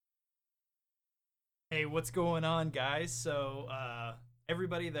Hey, what's going on, guys? So,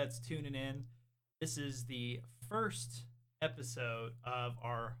 everybody that's tuning in, this is the first episode of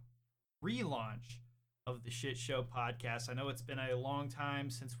our relaunch of the ShxtShow Podcast. I know it's been a long time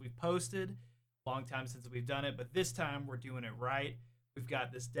since we've posted, long time since we've done it, but this time we're doing it right. We've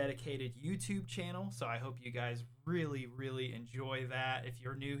got this dedicated YouTube channel, so I hope you guys really, really enjoy that. If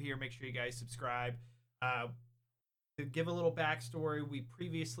you're new here, make sure you guys subscribe. To give a little backstory, we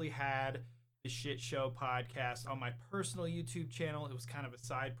previously had the ShxtShow Podcast on my personal YouTube channel. It was kind of a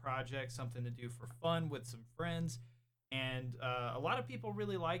side project, something to do for fun with some friends, and a lot of people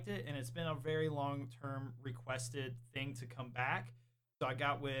really liked it, and it's been a very long-term requested thing to come back. So I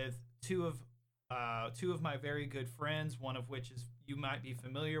got with two of my very good friends, one of which is you might be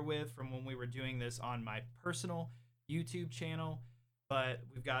familiar with from when we were doing this on my personal YouTube channel, but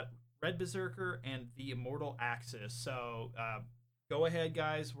we've got Red Berserker and the Immortal Axis. So go ahead,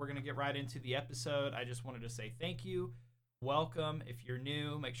 guys. We're going to get right into the episode. I just wanted to say thank you. Welcome. If you're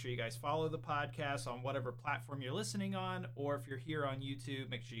new, make sure you guys follow the podcast on whatever platform you're listening on, or if you're here on YouTube,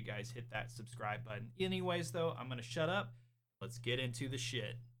 make sure you guys hit that subscribe button. Anyways, though, I'm going to shut up. Let's get into the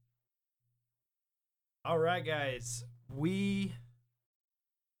shit. All right, guys. We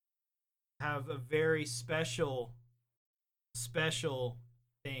have a very special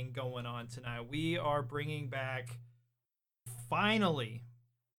thing going on tonight. We are bringing back, finally,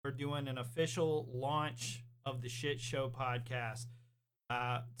 we're doing an official launch of the ShxtShow Podcast.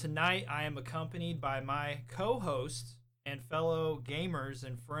 Tonight, I am accompanied by my co-host and fellow gamers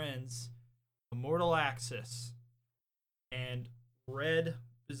and friends, Immortal Axis and Red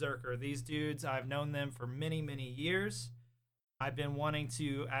Berserker. These dudes, I've known them for many, many years. I've been wanting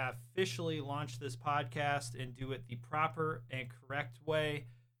to officially launch this podcast and do it the proper and correct way.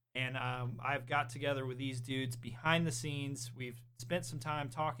 And I've got together with these dudes behind the scenes. We've spent some time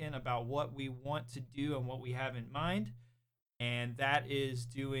talking about what we want to do and what we have in mind. And that is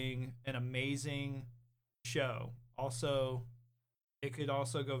doing an amazing show. Also, it could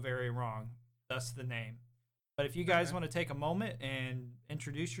also go very wrong. Thus the name. But if you guys want to take a moment and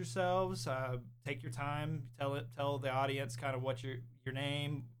introduce yourselves, take your time, tell the audience kind of what your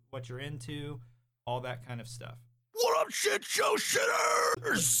name, what you're into, all that kind of stuff. What up, ShxtShow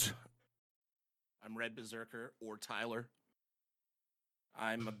shitters? I'm Red Berserker, or Tyler.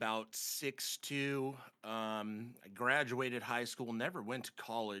 I'm about 6'2". I graduated high school, never went to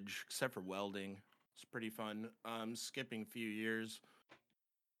college except for welding. It's pretty fun. Skipping a few years.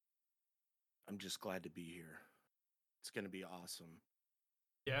 I'm just glad to be here. It's gonna be awesome.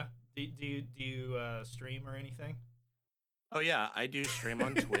 Yeah. Do you stream or anything? Oh yeah, I do stream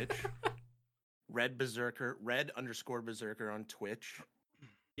on Twitch. Red Berserker, Red_Berserker on Twitch.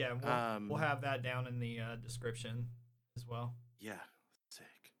 Yeah, we'll have that down in the description as well. Yeah, sick.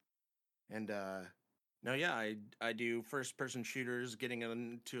 And no, yeah, I do first person shooters, getting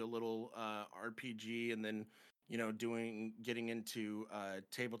into a little RPG, and then getting into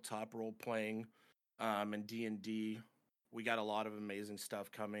tabletop role playing and D&D. We got a lot of amazing stuff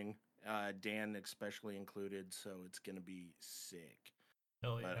coming. Dan especially included, so it's gonna be sick.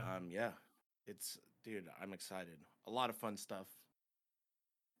 Hell yeah. But yeah, dude, I'm excited. A lot of fun stuff.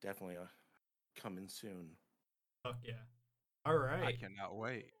 Definitely coming soon. Fuck yeah. All right. I cannot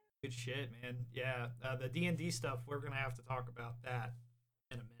wait. Good shit, man. Yeah, the D&D stuff, we're gonna have to talk about that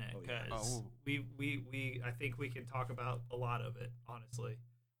in a minute, because we I think we can talk about a lot of it, honestly,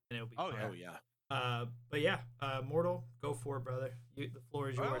 and it'll be fun. Oh yeah. But yeah, Mortal, go for it, brother. The floor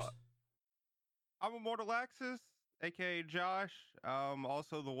is yours. I'm Immortal Axis, aka Josh.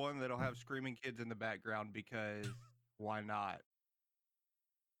 Also the one that'll have screaming kids in the background, because why not?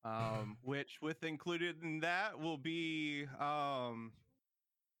 Which with included in that will be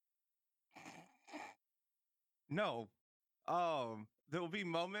there will be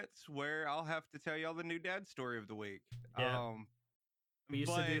moments where I'll have to tell y'all the new dad story of the week. Yeah. We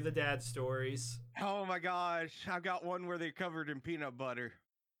used to do the dad stories. Oh my gosh, I've got one where they're covered in peanut butter.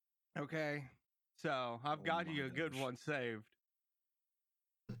 Okay, so I've got you a good one saved.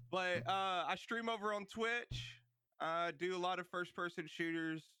 But I stream over on Twitch. I do a lot of first-person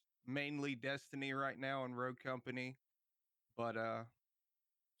shooters, mainly Destiny right now and Rogue Company. But other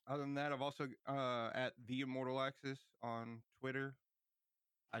than that, I've also at the Immortal Axis on Twitter.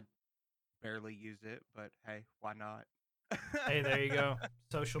 I barely use it, but hey, why not? Hey, there you go.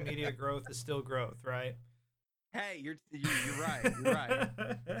 Social media growth is still growth, right? Hey, you're right. You're right.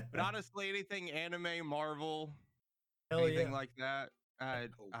 But honestly, anything anime, Marvel, anything like that, I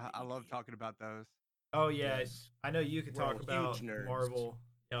love talking about those. Oh yeah, I know you could talk about nerds. Marvel.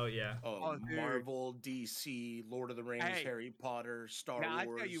 Oh yeah. Oh, dude. Marvel, DC, Lord of the Rings, Hey. Harry Potter, Star Now,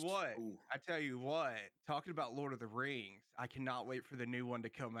 Wars. I tell you what, talking about Lord of the Rings, I cannot wait for the new one to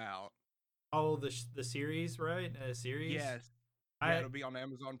come out. Oh, the series, right? Series. Yes. Yeah, it'll be on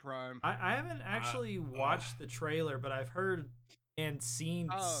Amazon Prime. I haven't actually watched the trailer, but I've heard and seen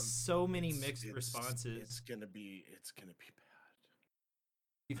so many mixed responses. It's gonna be bad.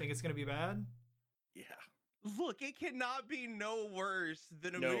 You think it's gonna be bad? Yeah. Look, it cannot be no worse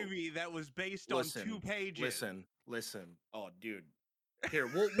than a movie that was based on 2 pages. Listen. Oh, dude. Here,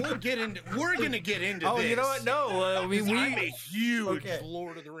 we'll get into. We're gonna get into. Oh, this. you know what? No, I'm a huge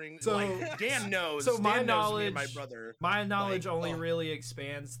Lord of the Rings. So like, Dan knows. So my Dan knows knowledge, me and my brother. My knowledge only really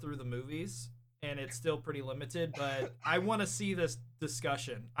expands through the movies, and it's still pretty limited. But I want to see this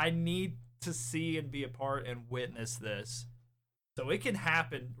discussion. I need to see and be a part and witness this, so it can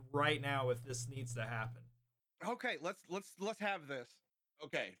happen right now if this needs to happen. Okay, let's have this.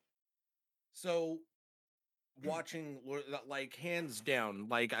 Okay, so watching, like, hands down,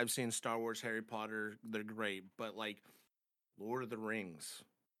 like, I've seen Star Wars, Harry Potter, they're great, but like Lord of the Rings,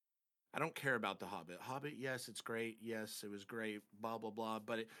 I don't care about the Hobbit, yes, it's great, yes, it was great, blah blah blah,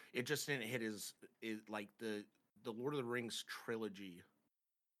 but it just didn't hit like the Lord of the Rings trilogy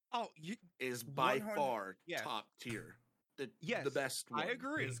is by far top tier. The best one. I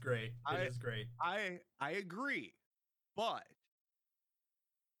agree. It is great. It is great. I agree. But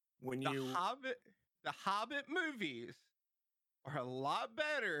when the Hobbit movies are a lot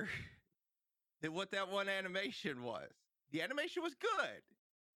better than what that one animation was. The animation was good.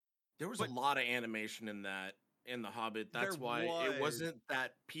 There was a lot of animation in the Hobbit. That's why it wasn't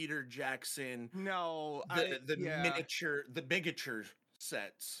that Peter Jackson. No, miniature, the bigature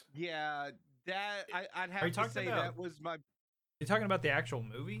sets. Yeah, that I'd have to say that was my. You're talking about the actual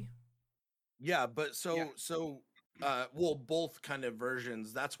movie? Yeah, but well, both kind of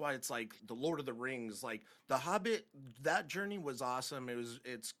versions. That's why it's like the Lord of the Rings, like the Hobbit. That journey was awesome.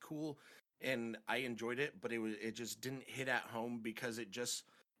 It's cool, and I enjoyed it. But it just didn't hit at home because it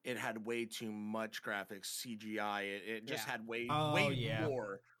had way too much graphics, CGI. It just had way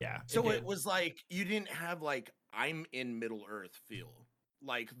more. Yeah. So it was like you didn't have like I'm in Middle Earth feel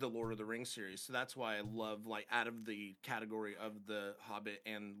like the Lord of the Rings series. So that's why I love, like, out of the category of the Hobbit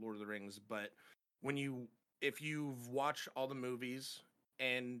and Lord of the Rings. But if you've watched all the movies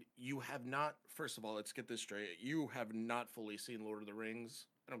and you have not, first of all, let's get this straight. You have not fully seen Lord of the Rings.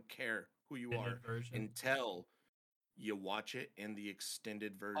 I don't care who you are until you watch it in the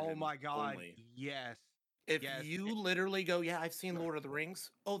extended version. Oh my God. Only. Yes. If you literally go, yeah, I've seen Lord of the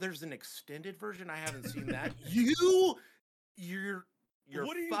Rings. Oh, there's an extended version. I haven't seen that. You're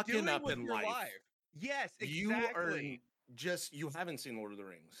what are you fucking doing up with in your life. Yes, exactly. You haven't seen Lord of the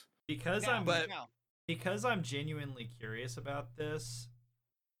Rings. Because I'm genuinely curious about this.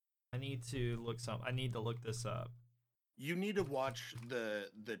 I need to look this up. You need to watch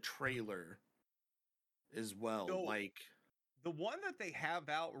the trailer as well. So, like the one that they have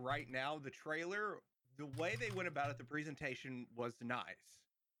out right now, the trailer, the way they went about it, the presentation was nice.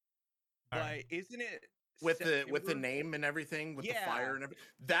 But isn't it with the name and everything, with the fire and everything?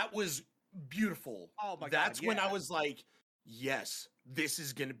 That was beautiful. Oh my God. That's when I was like, yes, this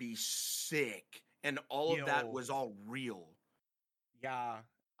is gonna be sick. And all of that was all real. Yeah.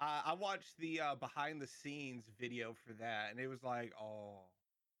 I watched the behind the scenes video for that, and it was like, oh.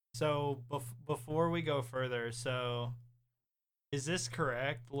 So before we go further, so is this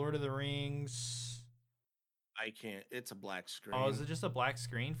correct? Lord of the Rings. I can't. It's a black screen. Oh, is it just a black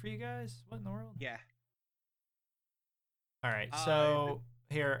screen for you guys? What in the world? Yeah. All right. So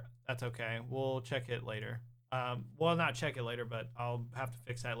here, that's okay. We'll check it later. Well, not check it later, but I'll have to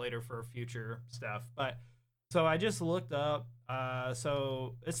fix that later for future stuff. But so I just looked up.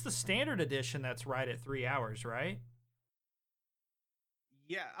 So it's the standard edition that's right at 3 hours, right?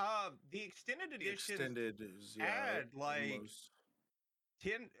 Yeah. The extended edition add like almost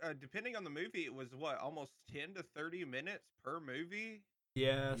 10. Depending on the movie, it was almost 10 to 30 minutes per movie.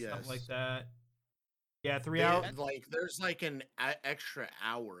 Yeah, something like that. Yeah, 3 hours. Like there's like an extra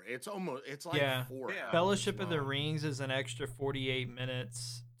hour. It's like 4 hours. Fellowship of the Rings is an extra 48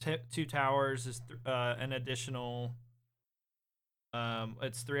 minutes. Two Towers is an additional.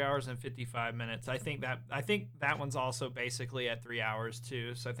 It's 3 hours and 55 minutes. I think that one's also basically at 3 hours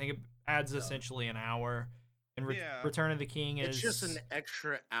too. So I think it adds essentially an hour. And Return of the King is just an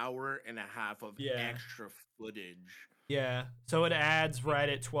extra hour and a half of extra footage. Yeah, so it adds right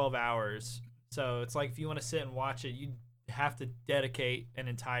at 12 hours. So it's like if you want to sit and watch it, you have to dedicate an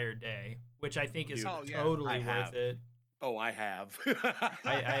entire day, which I think is totally worth it. Oh, I have.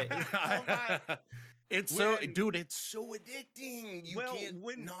 It's dude, it's so addicting. You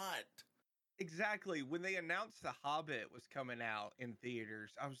can't not. Exactly. When they announced The Hobbit was coming out in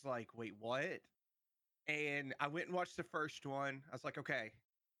theaters, I was like, wait, what? And I went and watched the first one. I was like, okay.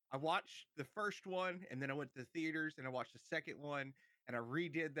 I watched the first one, and then I went to the theaters, and I watched the second one, and I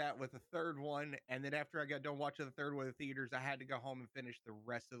redid that with the third one. And then after I got done watching the third one in the theaters, I had to go home and finish the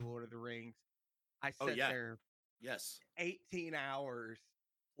rest of the Lord of the Rings. I sat there 18 hours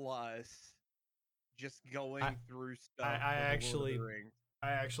plus just going through stuff. I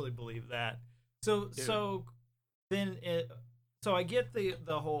actually believe that. So I get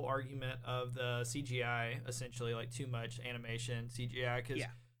the whole argument of the CGI, essentially, like too much animation CGI, because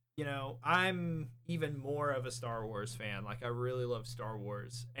you know, I'm even more of a Star Wars fan. Like, I really love Star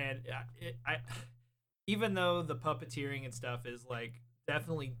Wars, and I even though the puppeteering and stuff is like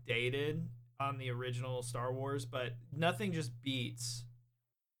definitely dated on the original Star Wars, but nothing just beats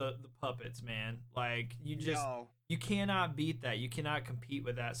the puppets, man. Like, you cannot beat that. You cannot compete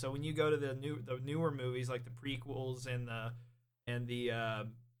with that. So when you go to the newer movies, like the prequels and the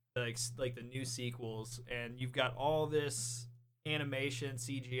the new sequels, and you've got all this animation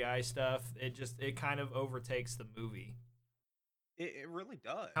CGI stuff, it kind of overtakes the movie. It really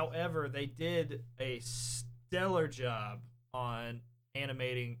does. However, they did a stellar job on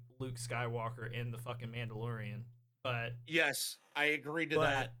animating Luke Skywalker in the fucking Mandalorian. But yes, I agree to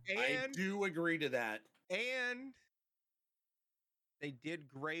that. I do agree to that. And they did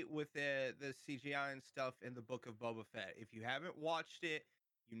great with the CGI and stuff in the Book of Boba Fett. If you haven't watched it,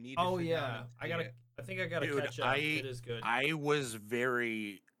 you need to sit down and I think I gotta catch up. It is good. I was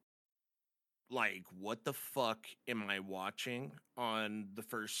very like, what the fuck am I watching on the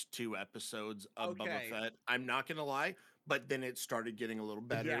first 2 episodes of Boba Fett? I'm not gonna lie, but then it started getting a little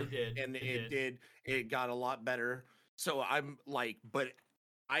better. Yeah, it did. And it got a lot better. So I'm like, but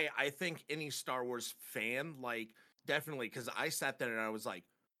I think any Star Wars fan, like, definitely, because I sat there and I was like,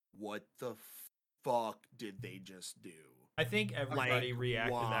 what the fuck did they just do? I think everybody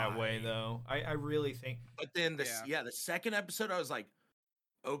reacted that way, though. I really think. But then the second episode, I was like,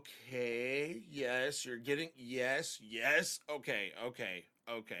 okay, yes, you're getting, yes, okay.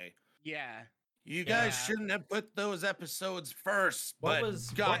 Yeah. You guys shouldn't have put those episodes first,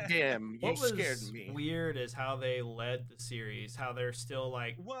 goddamn, you scared me. What was weird is how they led the series, how they're still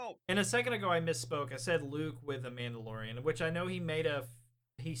like, well, and a second ago I misspoke. I said Luke with a Mandalorian, which I know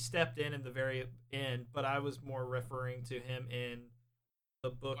he stepped in the very end, but I was more referring to him in the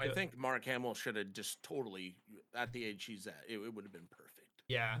book. I think Mark Hamill should have just totally, at the age he's at, it would have been perfect.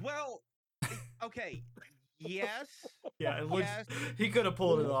 Yeah. Well, okay. Yes. Yeah, it looks, he could have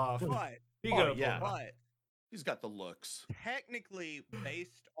pulled it off. But he's got the looks. Technically,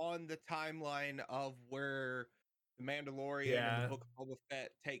 based on the timeline of where the Mandalorian and the Book of Boba Fett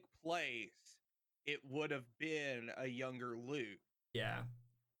take place, it would have been a younger Luke. Yeah.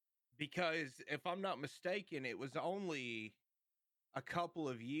 Because if I'm not mistaken, it was only a couple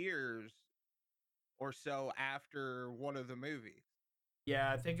of years or so after one of the movies.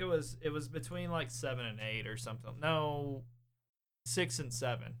 Yeah, I think it was between like 7 and 8 or something. No, 6 and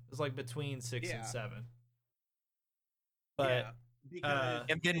 7. It was like between 6 and 7. But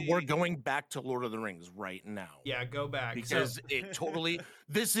and then we're going back to Lord of the Rings right now. Yeah, go back because it totally.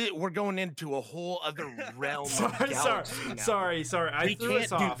 We're going into a whole other realm. Sorry. We can't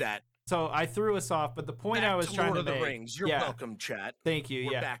do that. So I threw us off, but the point I was trying to make. Lord of the Rings. You're welcome, chat. Thank you.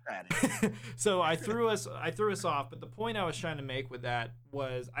 We're back at it. So I threw us off, but the point I was trying to make with that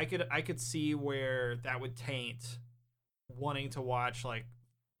was I could see where that would taint wanting to watch like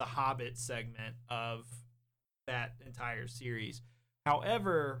the Hobbit segment of that entire series.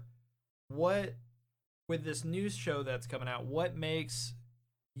 However, with this news show that's coming out, what makes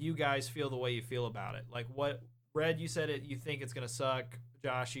you guys feel the way you feel about it? Like, what, Red, you said you think it's gonna suck.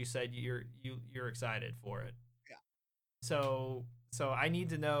 Josh, you said you're excited for it. Yeah. So I need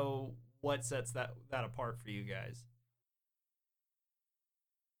to know what sets that apart for you guys.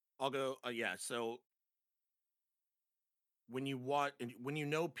 I'll go. So when you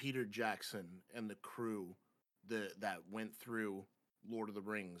know Peter Jackson and the crew that went through Lord of the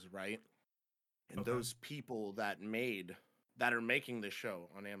Rings, right? And those people that are making the show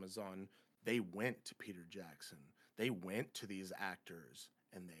on Amazon, they went to Peter Jackson. They went to these actors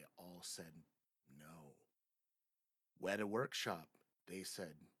and they all said no. Weta Workshop, they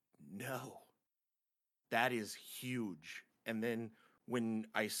said no. That is huge. And then when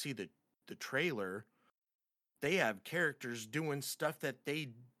I see the trailer, they have characters doing stuff that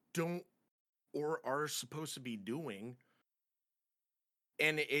they don't or are supposed to be doing.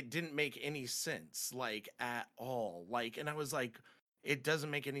 And it didn't make any sense, like, at all. Like, and I was like, it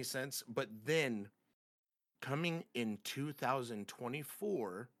doesn't make any sense. But then coming in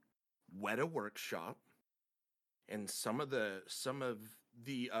 2024, Weta Workshop, and some of the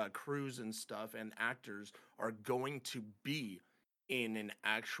crews and stuff and actors are going to be in an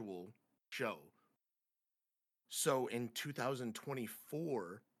actual show. So in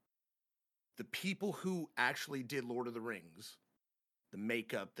 2024, the people who actually did Lord of the Rings, the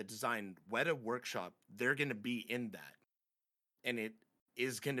makeup, the design, Weta Workshop, they're going to be in that. And it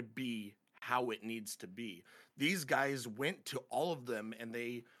is going to be how it needs to be. These guys went to all of them and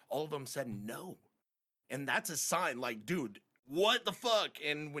all of them said no. And that's a sign, like, dude, what the fuck?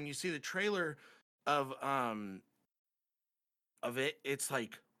 And when you see the trailer of it, it's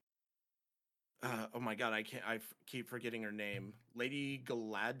like, oh my god, I keep forgetting her name. Lady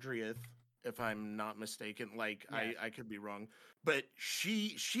Galadriel, if I'm not mistaken. Like, yes. I could be wrong. But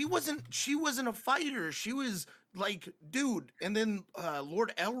she wasn't a fighter. She was like, dude, and then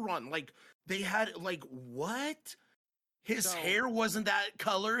Lord Elrond, like, they had, like, what? His hair wasn't that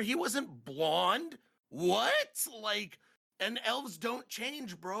color. He wasn't blonde. What? Like, and elves don't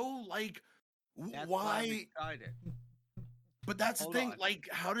change, bro. Like, why? But that's the thing. Like,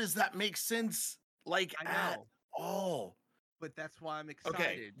 how does that make sense? Like, at all? But that's why I'm excited.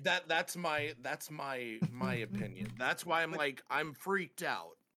 Okay, that's my opinion. That's why I'm freaked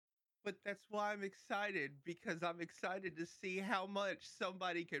out. But that's why I'm excited, because I'm excited to see how much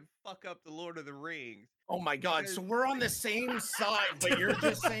somebody can fuck up the Lord of the Rings. Oh my god, so we're on the same side, but you're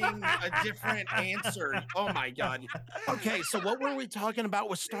just saying a different answer. Oh my god. Okay, so what were we talking about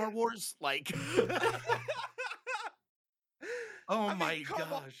with Star Wars? Like, my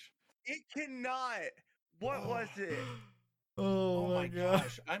gosh. On. It cannot. What was it? Oh my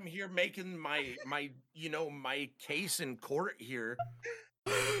gosh. I'm here making my case in court here.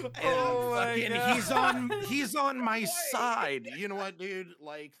 And he's on my side. You know what, dude?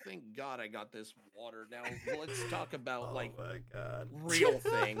 Like, thank God I got this water. Now let's talk about real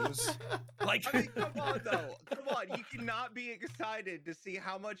things. Like, I mean, come on though. Come on. You cannot be excited to see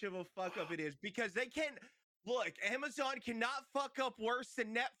how much of a fuck up it is, because they can't. Look, Amazon cannot fuck up worse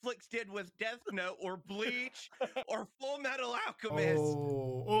than Netflix did with Death Note or Bleach or Full Metal Alchemist.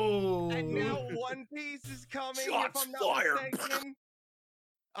 And now One Piece is coming. Shots if I'm not fired. mistaken.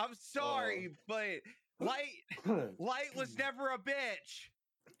 I'm sorry, but Light was never a bitch.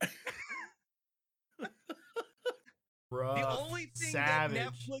 Rough, the only thing savage.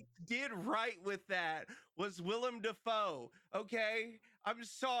 that Netflix did right with that was Willem Dafoe. Okay, I'm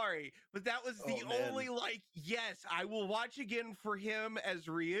sorry, but that was the only yes, I will watch again for him as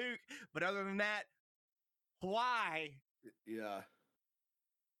Ryuk. But other than that, why? Yeah.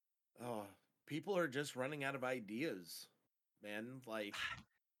 Oh, people are just running out of ideas, man. Like,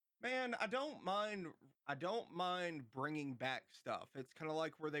 man, I don't mind bringing back stuff. It's kind of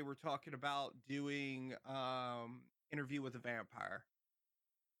like where they were talking about doing Interview with a Vampire.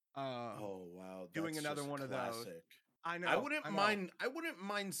 Oh wow, doing another one classic. Of those. I know. I wouldn't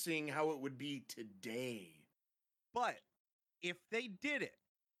mind seeing how it would be today. But if they did it,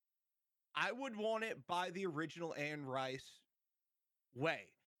 I would want it by the original Anne Rice way.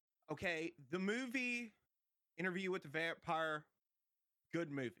 Okay, the movie Interview with the Vampire, good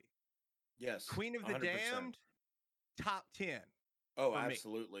movie. Yes. Queen of the 100%. Damned, top 10. Oh,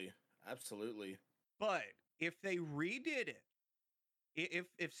 absolutely. Me. Absolutely. But if they redid it,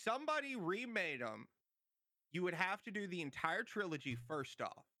 if somebody remade them, you would have to do the entire trilogy first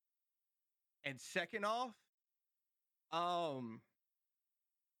off. And second off,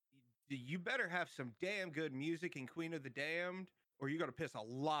 you better have some damn good music in Queen of the Damned, or you're going to piss a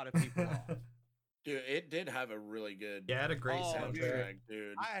lot of people off. Dude, it did have a really good it had a great soundtrack,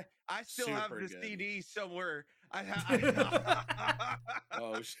 dude. I still have the CD somewhere.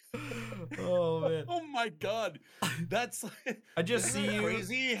 Oh man! Oh my god! That's I just see you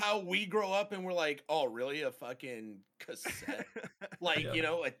crazy how we grow up and we're like, oh really, a fucking cassette, like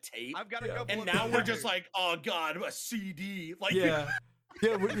a tape. I've got a couple, and now we're just like, oh god, a CD, like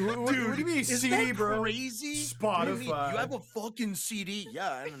Yeah, what do you mean CD, bro? Crazy? Spotify. You have a fucking CD,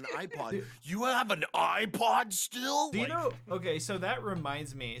 yeah, and an iPod. You have an iPod still? Do you know? Okay, so that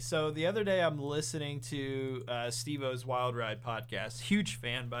reminds me. So the other day I'm listening to Steve-O's Wild Ride podcast. Huge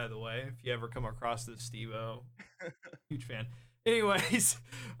fan, by the way. If you ever come across this, Steve-O, huge fan. Anyways,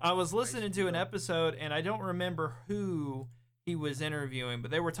 I was listening to an episode, and I don't remember who he was interviewing,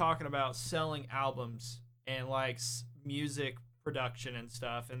 but they were talking about selling albums and like music production and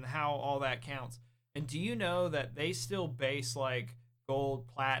stuff and how all that counts. And do you know that they still base like gold,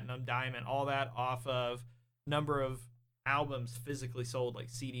 platinum, diamond, all that off of number of albums physically sold, like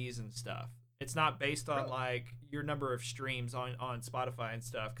CDs and stuff? It's not based on like your number of streams on Spotify and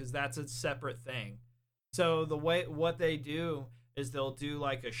stuff, because that's a separate thing. So what they do is they'll do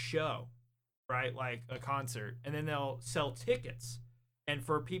like a show, right? Like a concert, and then they'll sell tickets. And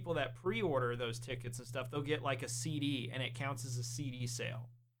for people that pre-order those tickets and stuff, they'll get like a CD, and it counts as a CD sale.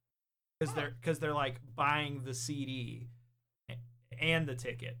 Because they're like buying the CD and the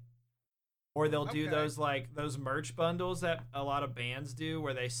ticket. Or they'll do those merch bundles that a lot of bands do,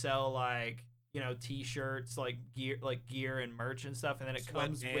 where they sell like, t-shirts, like gear and merch and stuff, and then it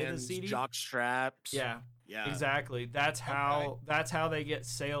comes with a CD. Jock straps. Yeah, exactly. That's how they get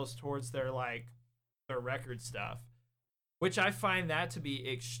sales towards their record stuff, which I find that to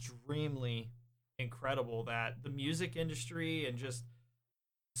be extremely incredible. That the music industry and just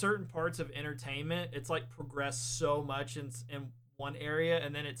certain parts of entertainment, it's like progressed so much in one area,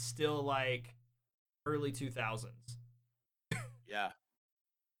 and then it's still like early 2000s. Yeah.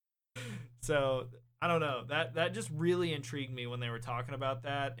 So I don't know, that just really intrigued me when they were talking about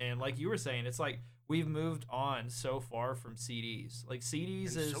that. And like you were saying, it's like we've moved on so far from CDs. Like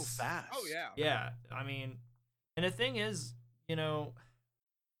CDs is so fast. Oh yeah. Yeah, I mean, and the thing is,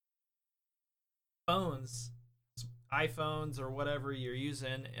 phones, iPhones or whatever you're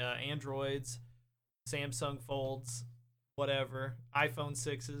using, Androids, Samsung Folds, whatever, iPhone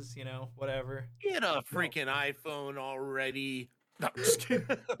 6s, whatever. Get a freaking iPhone already. No, I'm just kidding.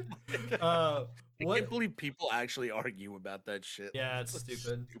 I can't believe people actually argue about that shit. Yeah, it's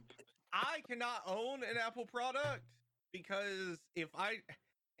stupid. I cannot own an Apple product because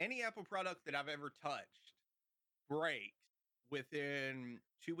any Apple product that I've ever touched breaks within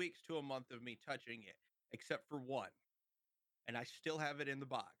 2 weeks to a month of me touching it, except for one. And I still have it in the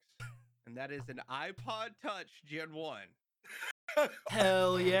box. And that is an iPod Touch Gen 1.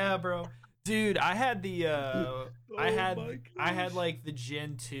 Hell yeah, bro. Dude, I had the I had like the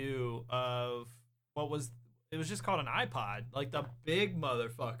Gen 2 of it was just called an iPod, like the big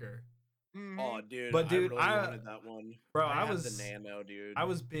motherfucker. Oh, dude. But dude, I really wanted that one. Bro, I was the Nano, dude. I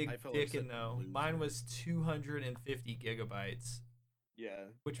was big dickin' though. Mine was 250 gigabytes. Yeah.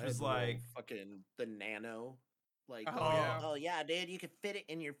 Which was like fucking the Nano. Like, oh yeah, dude, you could fit it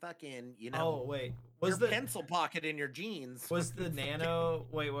in your fucking, Oh wait, was the pencil pocket in your jeans? Was the Nano?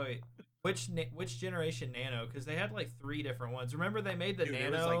 Wait, which generation Nano? Because they had like 3 different ones. Remember they made the Nano?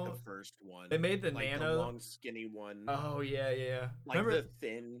 It was like the first one. They made the Nano, the long, skinny one. Oh yeah. Like remember the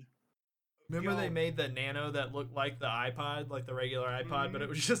thin. Remember they made the Nano that looked like the iPod, like the regular iPod, but it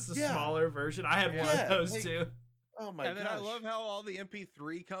was just a smaller version. I had one of those too. Oh my god! And then I love how all the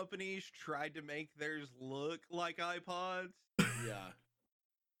MP3 companies tried to make theirs look like iPods. Yeah.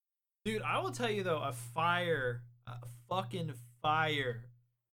 Dude, I will tell you though, a fucking fire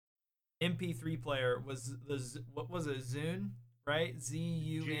MP3 player was what was it, Zune, right?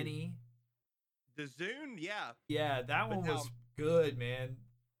 Zune. The Zune, yeah. Yeah, that one was good, man.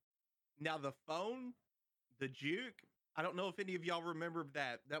 Now the phone, the Juke. I don't know if any of y'all remember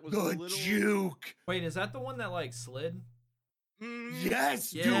that. That was the a little Juke. Wait, is that the one that like slid?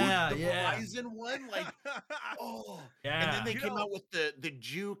 Yes, dude. The Verizon one, like, yeah. And then they came out with the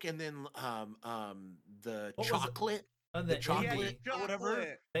Juke, and then the chocolate, the chocolate, or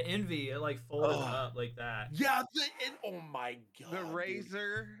whatever. The Envy, it like folded up like that. Yeah, oh my god, the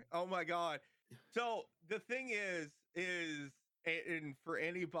Razor. Dude. Oh my god. So the thing is, and for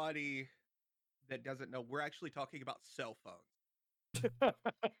anybody that doesn't know, we're actually talking about cell phones.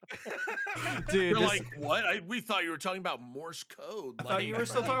 Dude, you're like, what? We thought you were talking about Morse code. I thought you were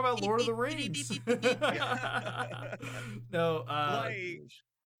still talking about Lord of the Rings. No,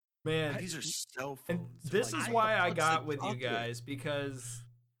 man, these are cell phones. And this is why I got with you guys, because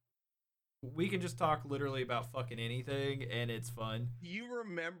we can just talk literally about fucking anything, and it's fun. You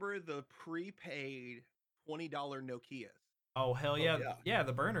remember the prepaid $20 Nokias? Oh hell yeah. Yeah,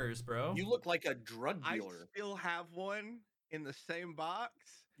 the burners, bro. You look like a drug dealer. I still have one in the same box.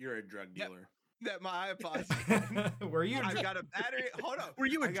 You're a drug dealer. That my iPod's Were you? I got a battery. Hold on. Were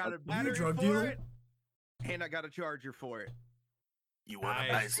you? I got a battery drug for dealer? it, and I got a charger for it. You want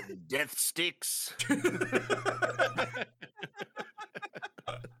to buy some death sticks?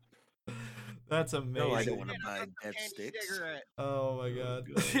 That's amazing. No, I don't want to buy death sticks. Cigarette. Oh my god.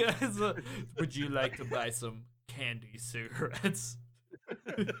 Yeah, would you like to buy some candy cigarettes?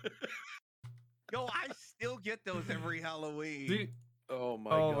 Yo, I still get those every Halloween. Dude, oh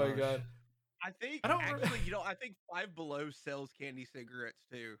my god. I think I think Five Below sells candy cigarettes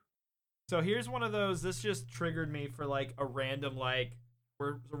too. So here's one of those. This just triggered me for like a random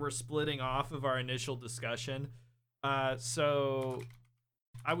we're splitting off of our initial discussion. So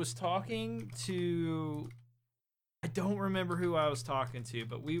I was talking to, I don't remember who I was talking to,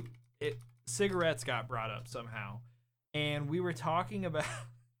 but cigarettes got brought up somehow, and we were talking about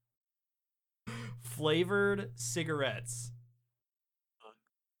flavored cigarettes.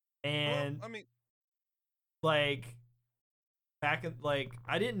 And well, I mean, like back in like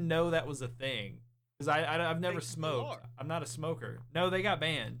I didn't know that was a thing because I've never they still smoked. are. I'm not a smoker. No, they got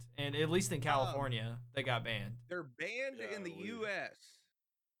banned, and at least in California, they got banned. They're banned in the Golly. U.S.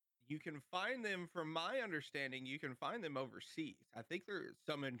 You can find them, from my understanding, you can find them overseas. I think there's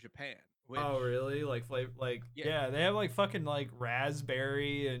some in Japan. Which, Oh, really? Like flavor? Like yeah, they have like fucking like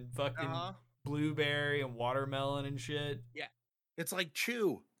raspberry and fucking blueberry and watermelon and shit. Yeah, It's like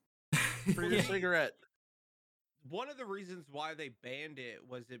chew for your Yeah. cigarette. one of the reasons why they banned it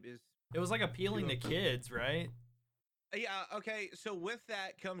was It was like appealing to kids, right? yeah, okay. So with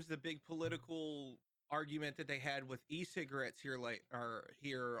that comes the big political argument that they had with e-cigarettes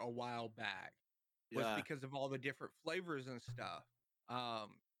here a while back. Was Yeah. because of all the different flavors and stuff.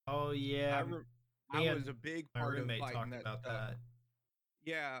 Oh yeah, I was a big my part of roommate fighting talked that about stuff. that.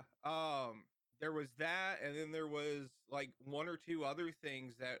 Yeah. There was that, and then there was like one or two other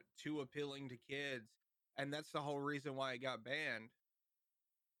things that too appealing to kids, and that's the whole reason why it got banned.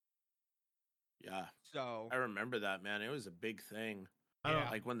 Yeah. So I remember that, man. It was a big thing. I don't Yeah.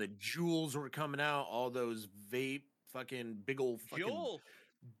 Like when the Juuls were coming out, all those vape fucking big old fucking Joel,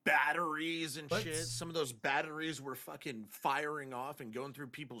 batteries and shit. Let's- Some of those batteries were fucking firing off and going through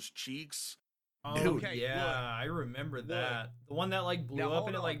people's cheeks. Oh Dude. Okay, yeah, look. I remember that. The one that like blew Now, up hold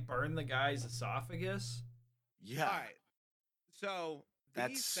and it on. like burned the guy's esophagus. Yeah. all right. So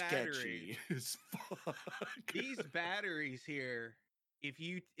That's these sketchy as fuck. these batteries here, if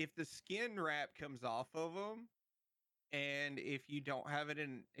the skin wrap comes off of them, and if you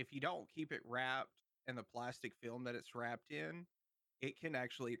don't keep it wrapped in the plastic film that it's wrapped in, it can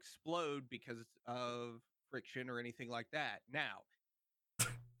actually explode because of friction or anything like that. Now,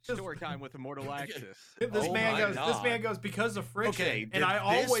 story time with Immortal Axis. This Oh man my goes. This God. man goes because of friction, Okay, and I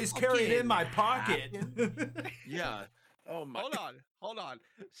did this always carry it in fucking my pocket. Yeah. Oh my. Hold on.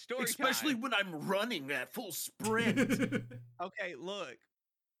 Story Especially time. when I'm running at full sprint. Okay, look.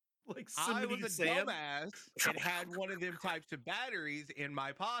 Like I somebody was a Sam. dumbass and had one of them types of batteries in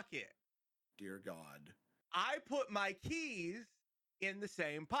my pocket. Dear God. I put my keys in the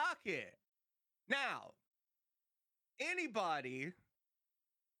same pocket. Now, anybody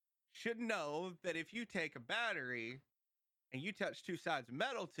should know that if you take a battery and you touch two sides of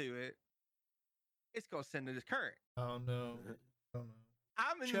metal to it, it's going to send it a current. Oh no! Oh no!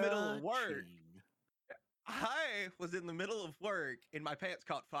 I'm in the middle of work. Cha-ching. I was in the middle of work and my pants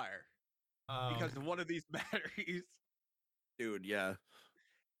caught fire because of one of these batteries. Dude, yeah.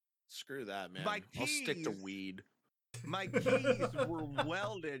 Screw that, man. My I'll stick to keys- weed. My keys were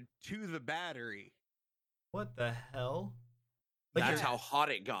welded to the battery. What the hell? Like That's Yeah. how hot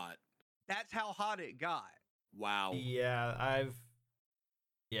it got. That's how hot it got. Wow. Yeah,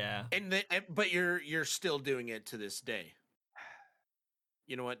 yeah. But you're still doing it to this day.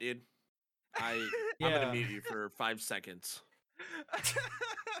 You know what, dude? I'm Yeah. gonna mute you for 5 seconds.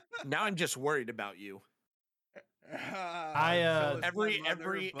 Now I'm just worried about you. So is my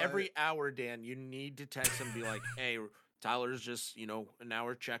mother, Every hour, Dan, you need to text him and be like, "Hey, Tyler's just an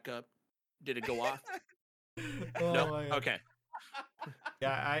hour checkup. Did it go off? Oh No. my God. Okay.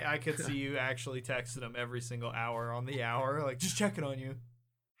 Yeah, I could see you actually texting him every single hour on the hour, like just checking on you.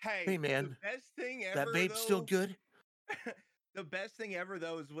 Hey, man, the best thing ever. That vape's still though- good." The best thing ever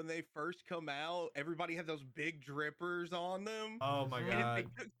though is when they first come out, everybody had those big drippers on them. Oh my And if God! they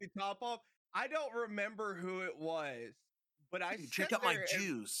took the top off, I don't remember who it was, but I Dude, sat check out my there and-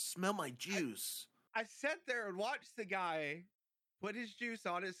 juice. Smell my juice. I sat there and watched the guy put his juice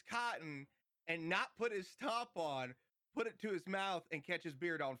on his cotton and not put his top on, put it to his mouth and catch his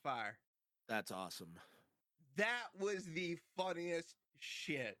beard on fire. That's awesome. That was the funniest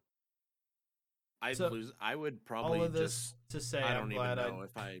shit. I would All probably of this just. to say, I I'm don't even glad know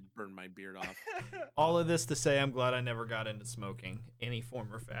if I burned my beard off. All of this to say, I'm glad I never got into smoking any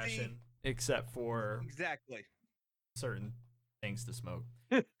form or fashion, except for Exactly. certain things to smoke.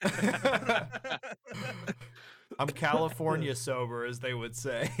 I'm California sober, as they would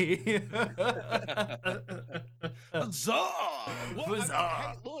say. Huzzah! Well, Huzzah!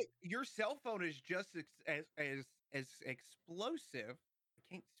 hey, look, your cell phone is just as explosive.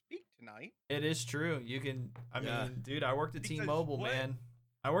 I can't speak tonight. It is true. You can. I Yeah. mean, dude, I worked at Because T-Mobile, what- man.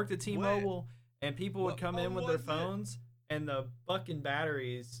 I worked at T-Mobile, and people would What come in phone with their was it? phones, and the fucking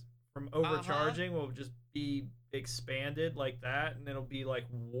batteries from overcharging will just be expanded like that, and it'll be like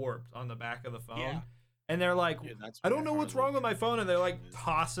warped on the back of the phone. Yeah. And they're like, Dude, that's I don't my know what's Harley wrong with my phone, and they like Davidson is.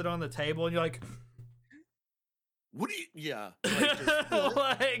 toss it on the table, and you're like, What do you? Yeah. Like, just,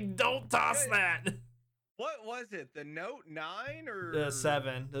 like, don't toss that. What was it? The Note 9 or The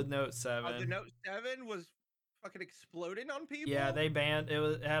 7, the Note Oh, 7. the Note 7 was fucking exploding on people? Yeah, they banned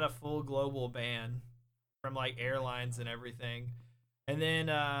it had a full global ban from like airlines and everything. And then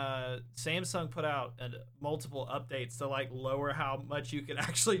Samsung put out multiple updates to like lower how much you could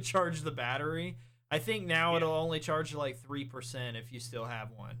actually charge the battery. I think now it'll only charge you like 3% if you still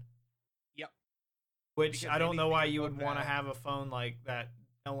have one. Yep. Which Because I don't know why anything you above would want to that- have a phone like that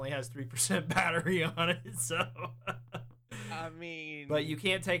only has 3% battery on it. So I mean, but you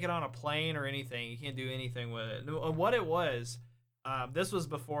can't take it on a plane or anything. You can't do anything with it. What it was, this was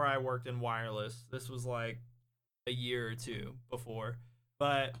before I worked in wireless. This was like a year or two before.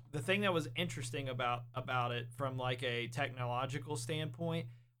 But the thing that was interesting about it from like a technological standpoint,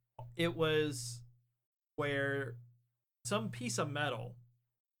 it was where some piece of metal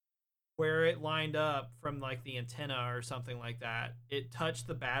where it lined up from like the antenna or something like that, it touched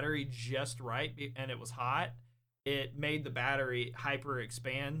the battery just right and it was hot. It made the battery hyper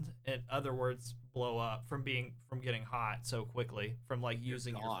expand, in other words, blow up from getting hot so quickly from like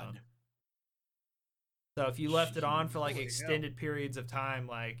using your phone. So if you left it on for like extended periods of time,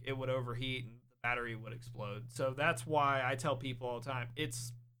 like it would overheat and the battery would explode. So that's why I tell people all the time,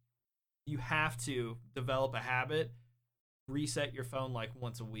 you have to develop a habit, reset your phone like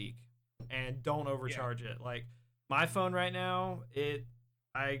once a week, and don't overcharge it. Like my phone right now, it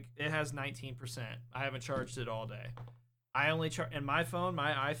has 19%. I haven't charged it all day. I only charge, and my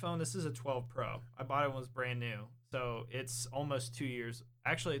iPhone, this is a 12 Pro. I bought it when it was brand new. So it's almost 2 years.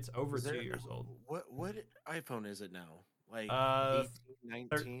 Actually, it's over 2 years old. What iPhone is it now? Like 18,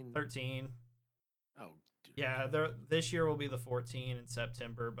 19? 13. Oh, dude. Yeah, this year will be the 14 in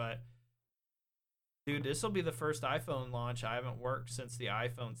September, but dude, this will be the first iPhone launch I haven't worked since the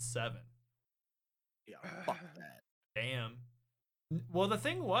iPhone 7. Yeah, fuck that. Damn. Well, the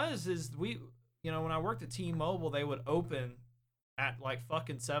thing is when I worked at T-Mobile, they would open at like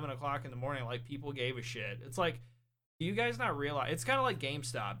fucking 7 o'clock in the morning. Like people gave a shit. It's like, do you guys not realize? It's kind of like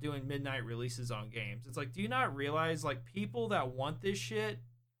GameStop doing midnight releases on games. It's like, do you not realize like people that want this shit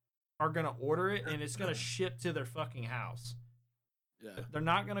are gonna order it and it's gonna ship to their fucking house. Yeah. They're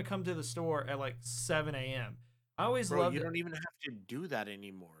not gonna come to the store at like 7 a.m. I always love. You don't even have to do that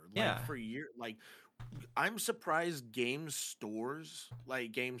anymore. Like, yeah. For years, like I'm surprised game stores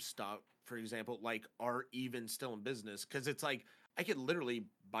like GameStop, for example, like are even still in business, because it's like I could literally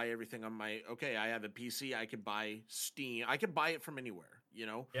buy everything on I have a PC, I could buy Steam, I could buy it from anywhere,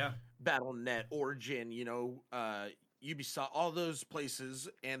 Yeah. Battle.net, Origin, Ubisoft, all those places,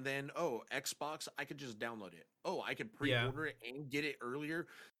 and then Xbox, I could just download it. I could pre-order it and get it earlier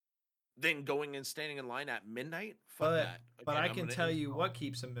than going and standing in line at midnight. Fuck that. But I can tell you what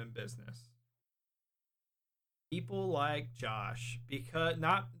keeps them in business. People like Josh, because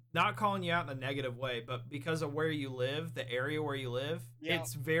not calling you out in a negative way, but because of where you live, the area where you live,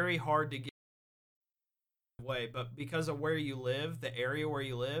 it's very hard to get away. But because of where you live, the area where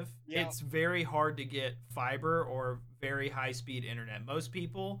you live, it's very hard to get fiber or very high speed internet. Most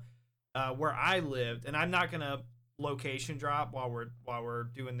people, where I lived, and I'm not gonna location drop while we're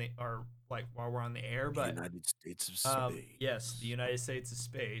doing while we're on the air, but United States of space. Yes, the United States of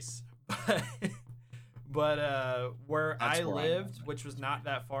space, but where I lived, which was not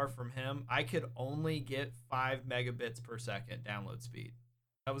that far from him, I could only get 5 megabits per second download speed.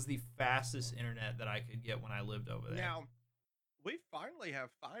 That was the fastest internet that I could get when I lived over there. Now, we finally have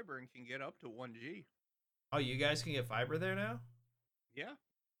fiber and can get up to 1G. Oh, you guys can get fiber there now? Yeah.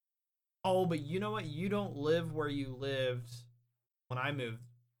 Oh, but you know what? You don't live where you lived when I moved,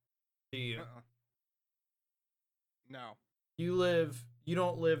 do you? No. You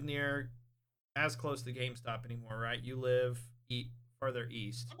don't live near as close to GameStop anymore, right? You live further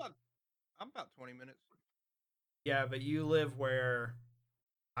east. I'm about 20 minutes. Yeah, but you live where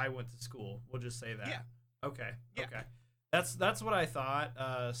I went to school. We'll just say that. Yeah. Okay. Yeah. Okay. That's what I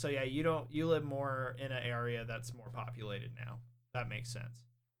thought. So yeah, you live more in an area that's more populated now. That makes sense.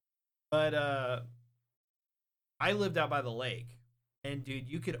 But I lived out by the lake, and dude,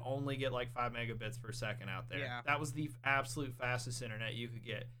 you could only get like 5 megabits per second out there. Yeah. That was the absolute fastest internet you could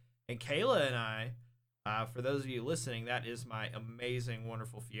get. And Kayla and I, for those of you listening, that is my amazing,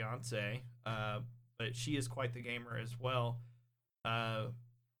 wonderful fiance. But she is quite the gamer as well.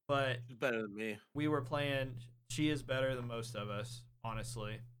 But She's better than me. we were playing. She is better than most of us,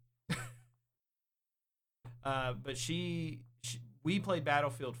 honestly. But we played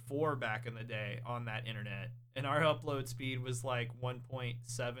Battlefield 4 back in the day on that internet, and our upload speed was like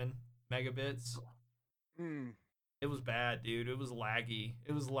 1.7 megabits. It was bad, dude. It was laggy.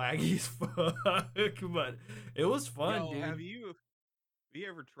 It was laggy as fuck, but it was fun, dude. Have you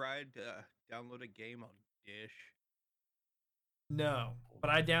ever tried to download a game on Dish. No, but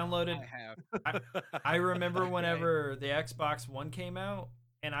I downloaded. I have. I remember Okay. whenever the Xbox One came out,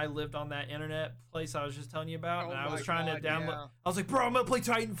 and I lived on that internet place I was just telling you about, and Oh I was my trying to God, download. yeah. I was like, bro, I'm gonna play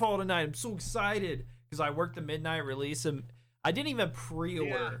Titanfall tonight. I'm so excited because I worked the midnight release, and I didn't even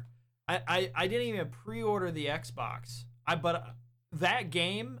pre-order. I didn't even pre-order the Xbox. But that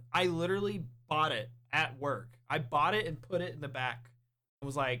game, I literally bought it at work. I bought it and put it in the back. It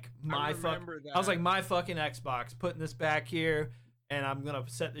was like I remember that. I was like, my fucking Xbox, putting this back here, and I'm gonna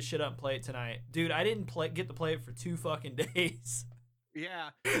set this shit up and play it tonight, dude. I didn't get to play it for 2 fucking days. Yeah.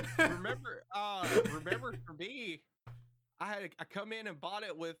 Remember for me, I come in and bought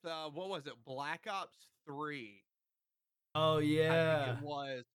it with what was it? Black Ops 3. Oh I yeah, think it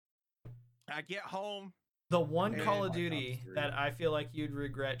was. I get home. the one And Call of Black Duty Ops 3. that I feel like you'd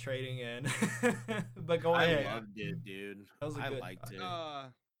regret trading in. But go I ahead. loved it, dude. That was a I good- liked it.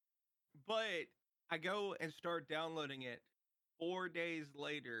 But I go and start downloading it. 4 days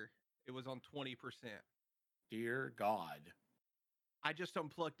later, it was on 20%. Dear God. I just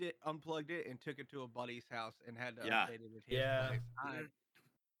unplugged it, and took it to a buddy's house and had to Yeah. update it at his Yeah. place. Mhm.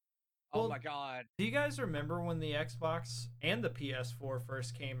 Oh Well, my God. Do you guys remember when the Xbox and the PS4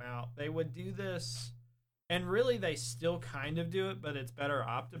 first came out? They would do this, and really they still kind of do it, but it's better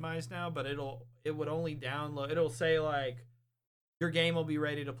optimized now. But it would only download. It'll say like your game will be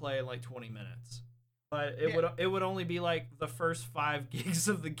ready to play in like 20 minutes, but it would only be like the first 5 gigs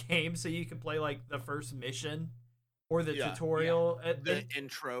of the game, so you could play like the first mission or the Yeah. tutorial. The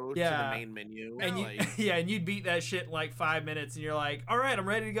intro to Yeah. the main menu. And you, like, yeah, and you'd beat that shit in like 5 minutes, and you're like, all right, I'm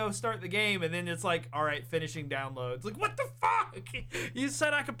ready to go start the game. And then it's like, all right, finishing downloads. Like, what the fuck? You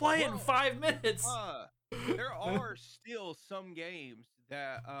said I could play it in Well, 5 minutes. There are still some games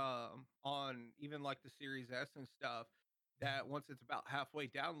that on even like the Series S and stuff that once it's about halfway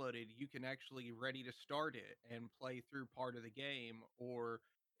downloaded, you can actually ready to start it and play through part of the game, or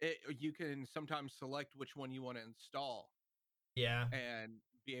you can sometimes select which one you want to install Yeah, and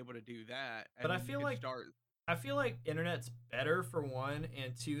be able to do that. And but I then you feel can like start. I feel like internet's better for one,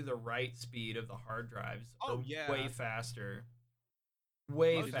 and two, the right speed of the hard drives. Oh, are yeah. way faster.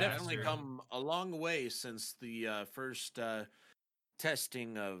 Way Most it's faster. definitely come a long way since the first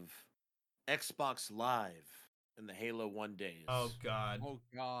testing of Xbox Live in the Halo 1 days. Oh god, Oh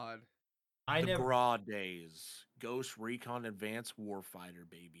God. I the never. GRAW days. Ghost Recon Advanced Warfighter,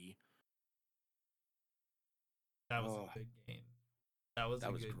 baby. That was Oh. a good game. That was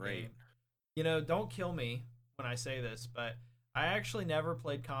a good great. game. You know, don't kill me when I say this, but I actually never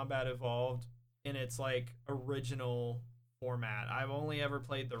played Combat Evolved in its like original format. I've only ever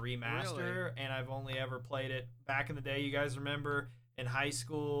played the remaster, and I've only ever played it back in the day. You guys remember in high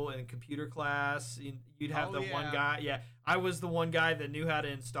school in computer class, you'd have Oh, the one yeah. guy. Yeah, I was the one guy that knew how to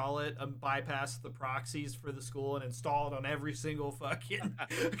install it, bypass the proxies for the school, and install it on every single fucking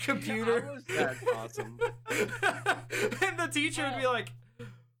computer. That's awesome. And the teacher would be like,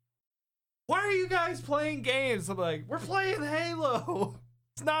 why are you guys playing games? I'm like, we're playing Halo.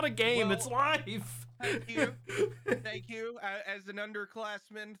 It's not a game, it's Well, life. Thank you. Thank you. As an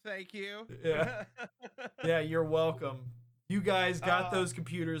underclassman, thank you. Yeah. Yeah, you're welcome. You guys got Uh, those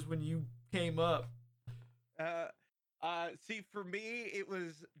computers when you came up. See, for me, it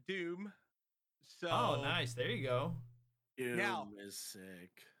was Doom. So, Oh, nice. There you go. Doom Now- is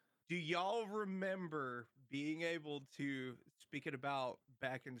sick. do y'all remember being able to, speaking about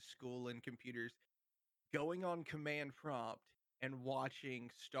back in school and computers, going on command prompt and watching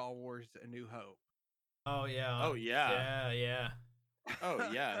Star Wars A New Hope? Oh, yeah. Oh, yeah. Yeah.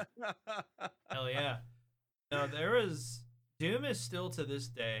 Oh, yeah. Hell yeah. No, Doom is still to this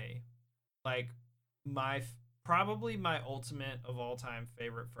day like probably my ultimate of all time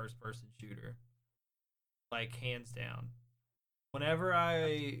favorite first person shooter. Like hands down. Whenever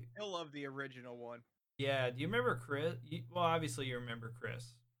I love the original one. do you remember Chris? Well, obviously you remember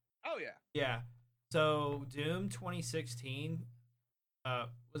Chris. Oh yeah. Yeah. So Doom 2016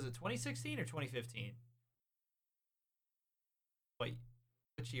 was it 2016 or 2015? Wait,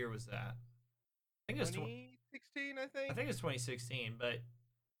 which year was that? I think it was 2016, I think. I think it's 2016, but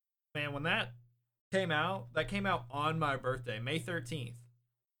man, when that came out on my birthday, May 13th.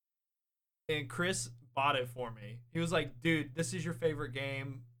 And Chris bought it for me. He was like, "Dude, this is your favorite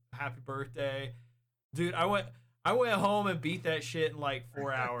game. Happy birthday." Dude, I went home and beat that shit in like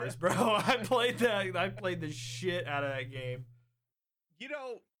 4 hours, bro. I played the shit out of that game. You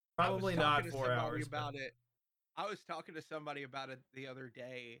know, Probably I was not talking to 4 somebody hours. about it. I was talking to somebody about it the other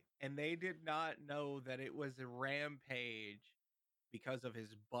day, and they did not know that it was a rampage because of his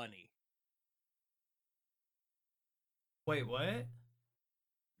bunny. Wait, what?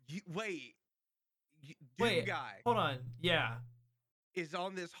 Wait, Doom Guy hold on. Yeah. is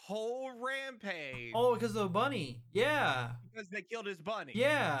on this whole rampage. Oh, because of the bunny. Yeah. Because they killed his bunny.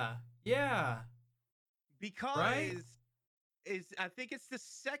 Yeah. Yeah. Because right? I think it's the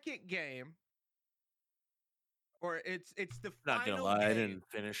second game, or it's the Not final gonna lie, game. I didn't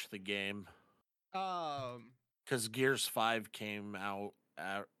finish the game. Because Gears 5 came out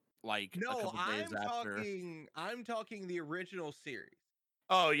at like a couple days after. I'm talking the original series.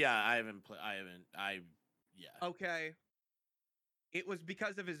 Oh yeah, I haven't. Yeah. Okay. It was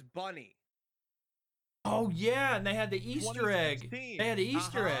because of his bunny. Oh yeah, and they had the Easter egg. They had the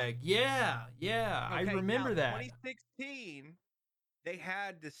Easter egg. Yeah, yeah. Okay, I remember that. 2016, they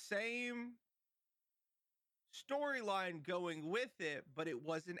had the same storyline going with it, but it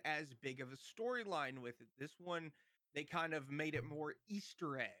wasn't as big of a storyline with it. This one, they kind of made it more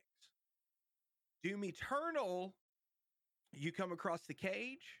Easter eggs. Doom Eternal, you come across the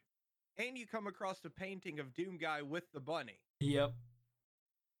cage, and you come across the painting of Doom Guy with the bunny. Yep.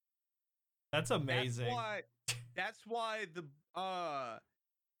 That's amazing. That's why the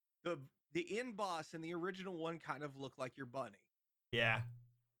end boss in the original one kind of looked like your bunny. Yeah.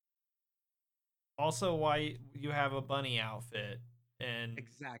 Also, why you have a bunny outfit and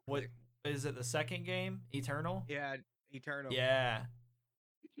exactly. What is it? The second game, Eternal? Yeah, Eternal. Yeah.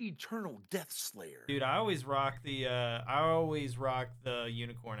 Eternal Death Slayer. Dude, I always rock the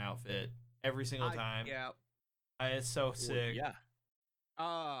unicorn outfit every single time. Yeah. It's so sick. Yeah.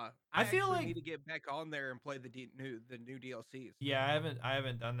 I feel like need to get back on there and play the new DLCs. Yeah, I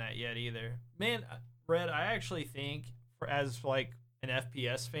haven't done that yet either. Man, Red, I actually think as like an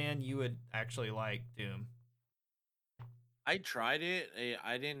FPS fan, you would actually like Doom. I tried it.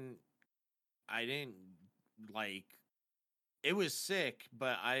 I didn't like. It was sick,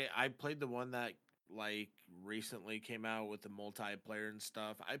 but I played the one that like recently came out with the multiplayer and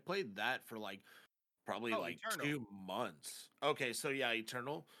stuff. I played that for like probably like Eternal. 2 months. Okay, so yeah,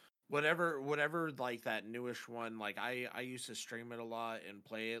 Eternal. Whatever like that newish one, like I used to stream it a lot and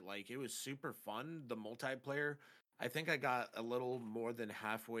play it. Like it was super fun. The multiplayer, I think I got a little more than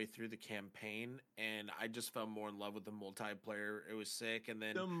halfway through the campaign and I just fell more in love with the multiplayer. It was sick. And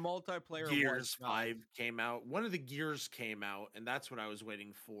then the multiplayer Gears 5 came out. One of the Gears came out, and that's what I was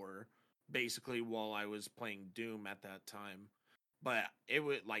waiting for, basically, while I was playing Doom at that time. But it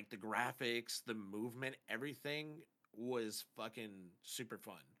was like the graphics, the movement, everything was fucking super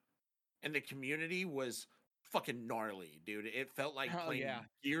fun. And the community was fucking gnarly, dude. It felt like playing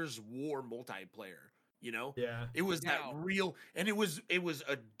Gears War multiplayer. You know, it was that real, and it was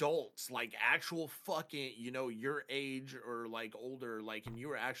adults, like actual fucking, you know, your age or like older, like, and you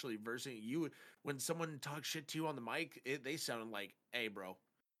were actually versing you when someone talks shit to you on the mic, they sounded like, "Hey, bro,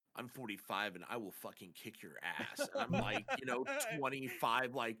 I'm 45 and I will fucking kick your ass." And I'm like, you know,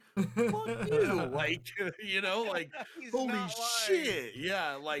 25, like, fuck you, like, you know, like, holy shit,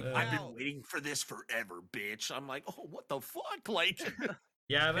 yeah, like, I've been waiting for this forever, bitch. I'm like, oh, what the fuck, like.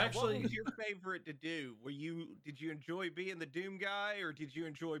 Yeah, actually. What was your favorite to do? Did you enjoy being the Doom Guy or did you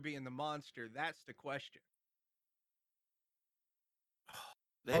enjoy being the monster? That's the question.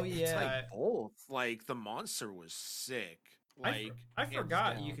 It's like both. Like the monster was sick. Like I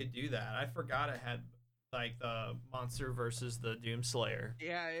forgot you could do that. I forgot it had like the monster versus the Doom Slayer.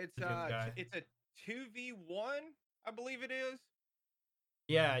 Yeah, it's a 2v1, I believe it is.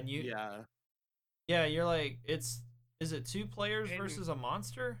 Yeah, and yeah, you're like Is it 2 players versus a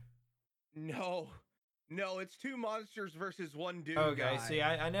monster? No, it's 2 monsters versus 1 Doom guy. Okay, see,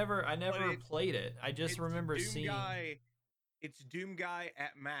 I never played it. I just remember seeing. It's Doom Guy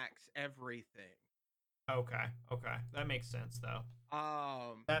at max everything. Okay, that makes sense though.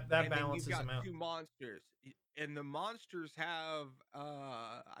 That and balances then you've got them out. 2 monsters, and the monsters have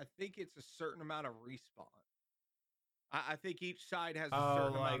I think it's a certain amount of respawn. I think each side has a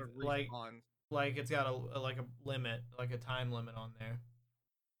certain amount of respawns. Like it's got a limit, like a time limit on there.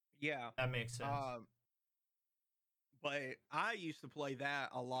 Yeah, that makes sense. But I used to play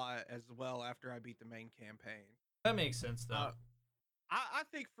that a lot as well after I beat the main campaign. That makes sense, though. I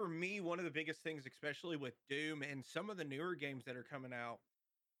think for me, one of the biggest things, especially with Doom and some of the newer games that are coming out,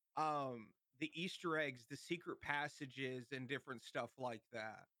 the Easter eggs, the secret passages, and different stuff like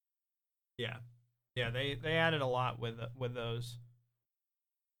that. Yeah, they added a lot with those.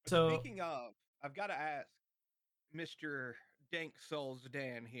 So speaking of, I've got to ask, Mr. Dank Souls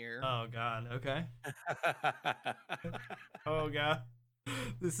Dan here. Oh God, okay. Oh God,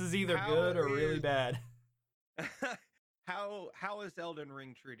 this is either good or really bad. How has Elden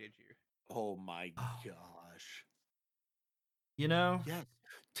Ring treated you? Oh my gosh. You know? Yes.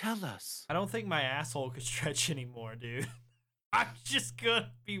 Tell us. I don't think my asshole could stretch anymore, dude. I'm just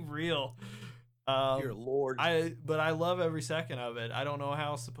gonna be real. Dear Lord. But I love every second of it. I don't know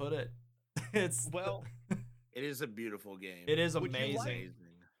how else to put it. It's Well, It is a beautiful game. it is Would you like- amazing.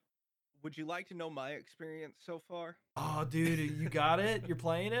 would you like to know my experience so far? Oh, dude, you got it? You're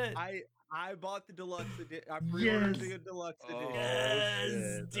playing it? I bought the deluxe edition. I pre-ordered Yes. the deluxe Oh, edition. Yes,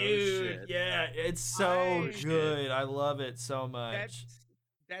 shit. Oh, dude. shit. Yeah, it's so I- good. I love it so much.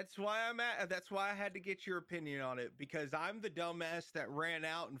 That's why that's why I had to get your opinion on it, because I'm the dumbass that ran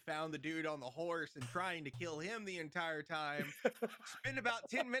out and found the dude on the horse and trying to kill him the entire time. Spent about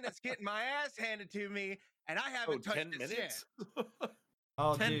 10 minutes getting my ass handed to me, and I haven't touched 10 it minutes? yet.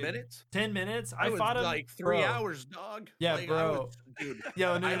 Oh, 10 dude. minutes? 10 minutes? I I was fought him like 3 bro. hours, dog. Yeah, Like, bro. Dude,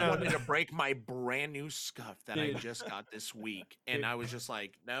 Yo, no, I no, wanted no. to break my brand new scuff that I Dude. just got this week. And Dude. I was just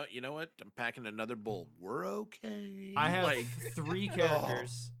like, no, you know what? I'm packing another bowl. We're okay. I have like, 3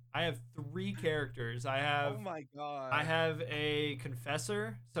 characters. I have 3 characters. I have Oh my god! I have a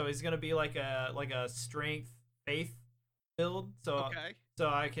confessor, so he's gonna be like a strength faith build. So Okay. so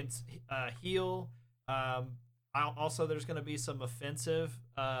I can heal. Also there's gonna be some offensive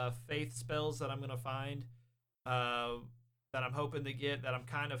faith spells that I'm gonna find that I'm hoping to get. That I'm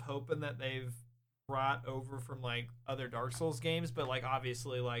kind of hoping that they've brought over from like other Dark Souls games, but like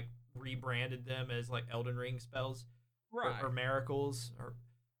obviously like rebranded them as like Elden Ring spells Right. or miracles or.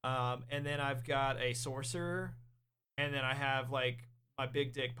 And then I've got a sorcerer, and then I have like my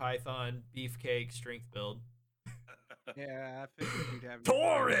big dick python beefcake strength build. Yeah, I figured you'd have.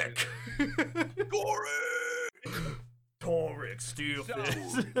 Toric, Goric! Toric, steel So-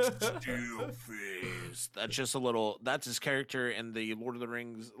 fist. Steel Fist. That's just a little. That's his character in the Lord of the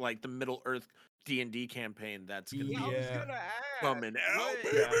Rings, like the Middle Earth D&D campaign. That's gonna Yeah, I was Yeah. gonna ask. coming out, what-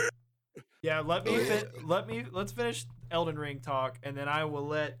 baby. Yeah, let's finish Elden Ring talk, and then I will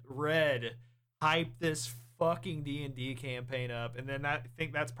let Red hype this fucking D&D campaign up, and then I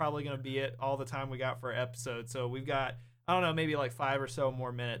think that's probably gonna be it all the time we got for our episode. So we've got, I don't know, maybe like 5 or so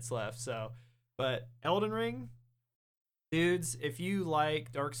more minutes left. So, but Elden Ring, dudes, if you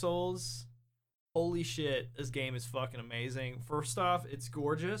like Dark Souls, holy shit, this game is fucking amazing. First off, it's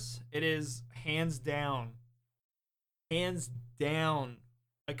gorgeous. It is hands down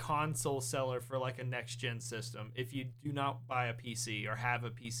a console seller for like a next gen system if you do not buy a PC or have a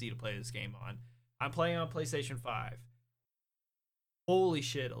PC to play this game on. I'm playing on PlayStation 5. Holy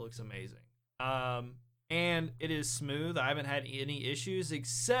shit, it looks amazing. And it is smooth. I haven't had any issues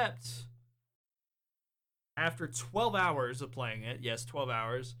except after 12 hours of playing it. Yes, 12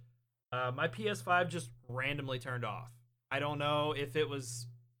 hours. My PS5 just randomly turned off. I don't know if it was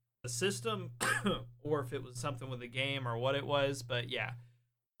the system or if it was something with the game or what it was, but yeah.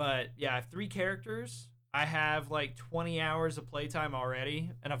 But yeah, I have 3 characters. I have like 20 hours of playtime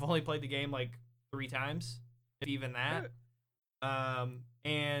already, and I've only played the game like 3 times, if even that.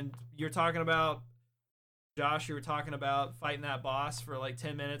 And you're talking about, Josh, you were talking about fighting that boss for like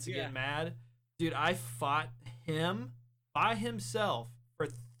 10 minutes and getting mad. Dude, I fought him by himself for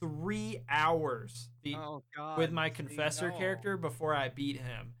 3 hours Oh god! with my see, confessor no. character before I beat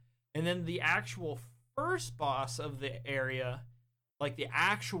him. And then the actual first boss of the area, like the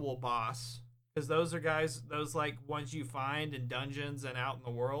actual boss, because those are guys, those like ones you find in dungeons and out in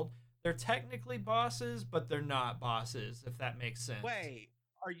the world, they're technically bosses, but they're not bosses, if that makes sense. Wait,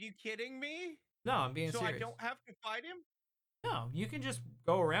 are you kidding me? No, I'm being So serious. I don't have to fight him? No, you can just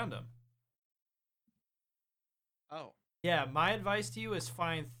go around them. Oh, Yeah, my advice to you is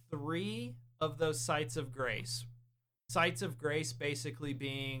find 3 of those sites of grace. Sites of grace basically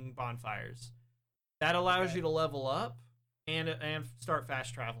being bonfires. That allows Okay. you to level up and start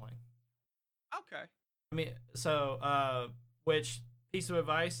fast traveling. okay. I mean, so which piece of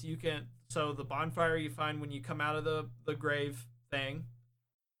advice you can, so the bonfire you find when you come out of the grave thing,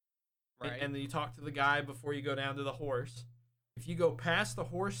 Right. and then you talk to the guy before you go down to the horse. If you go past the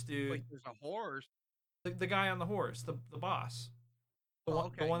horse dude, Wait, there's a horse. the guy on the horse, the boss, the Oh, one,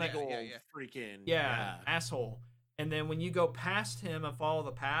 okay, the one that yeah, Big yeah, old yeah. freaking yeah, asshole. And then when you go past him and follow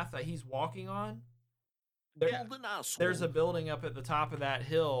the path that he's walking on, Yeah. golden asshole. there's a building up at the top of that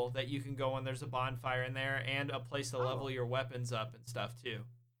hill that you can go in. There's a bonfire in there and a place to level your weapons up and stuff too.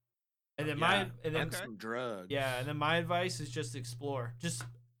 And then and Okay. some drugs. and then my advice is just explore. Just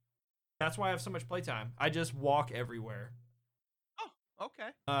that's why I have so much playtime. I just walk everywhere. Oh, okay.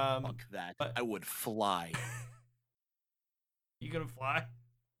 Fuck that. but- I would fly. You gonna fly?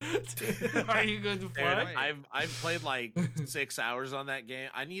 Are you going to Dude, fly? I've played like 6 hours on that game.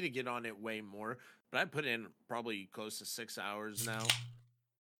 I need to get on it way more, but I put in probably close to 6 hours now.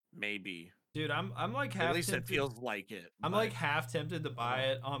 Maybe. Dude, I'm like half At least tempted. it feels like it. I'm but- like half tempted to buy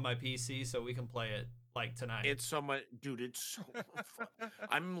it on my PC so we can play it. like tonight? It's so much, dude. It's so fun.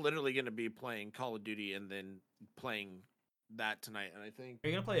 I'm literally gonna be playing Call of Duty and then playing that tonight. And I think Are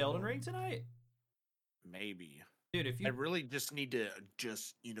you gonna play Elden Ring tonight? maybe, Dude, if I you really just need to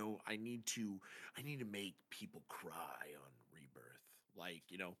I need to make people cry on Rebirth. Like,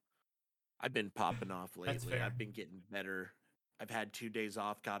 I've been popping off That's lately. fair. I've been getting better. I've had 2 days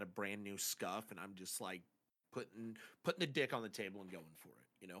off, got a brand new scuff, and I'm just like putting the dick on the table and going for it.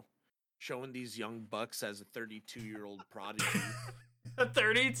 Showing these young bucks as a 32-year-old prodigy. a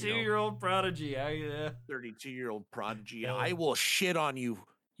 32-year-old prodigy. 32-year-old prodigy. Hell. I will shit on you,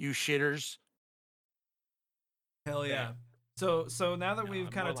 you shitters. Hell yeah. So now that we've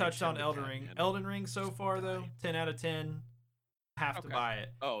I'm kind more of like touched on 10 to Elden 10, Ring, man. Elden Ring so Just far though, die. 10 out of 10. Have to Okay. buy it.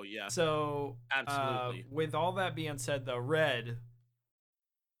 Oh yeah. So Absolutely. with all that being said, though, Red,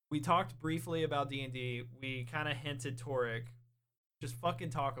 we talked briefly about D&D. We kind of hinted Torek. Just fucking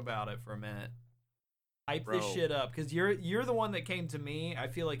talk about it for a minute. Hype this Bro. shit up, because you're the one that came to me. I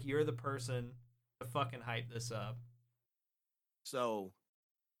feel like you're the person to fucking hype this up. So,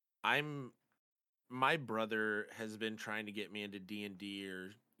 my brother has been trying to get me into D&D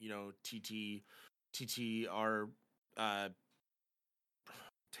or TTR,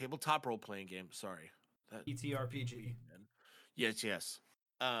 tabletop role playing game. Sorry, TTRPG. Yes.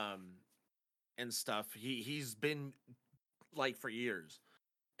 And stuff. He's been like for years,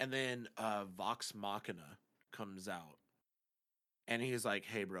 and then Vox Machina comes out, and he's like,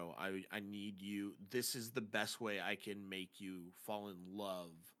 "Hey, bro, I need you. This is the best way I can make you fall in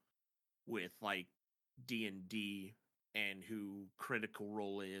love with like D&D and who Critical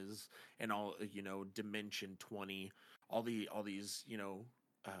Role is, and all Dimension 20, all these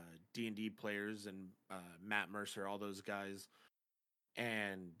D&D players, and Matt Mercer, all those guys."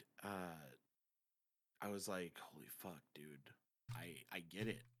 And I was like, "Holy fuck, dude. I get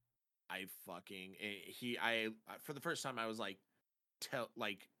it. I fucking for the first time I was like,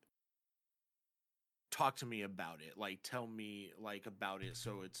 talk to me about it. Like, tell me like about it,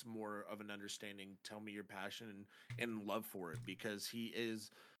 so it's more of an understanding. Tell me your passion and love for it, because he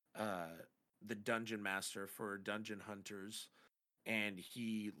is the dungeon master for Dungeon Hunters, and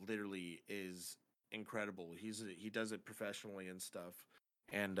he literally is incredible. He does it professionally and stuff,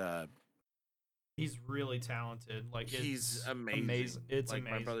 and He's really talented. Like, he's it's amazing. It's Like,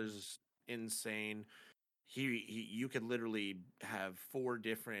 amazing. my brother's insane. He you could literally have 4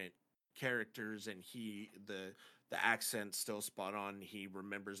 different characters, and the accent's still spot on. He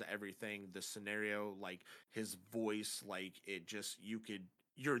remembers everything, the scenario, like his voice, like it just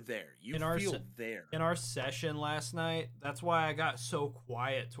you're there. You feel there. In our session last night, that's why I got so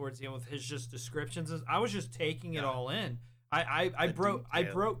quiet towards the end with his just descriptions. I was just taking it all in. I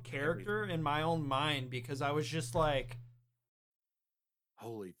broke character in my own mind, because I was just like,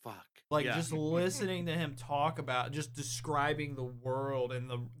 holy fuck. like, just listening to him talk about, just describing the world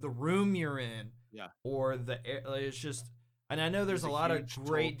and the room you're in. Yeah. Or it's just, and I know there's He's a a lot of huge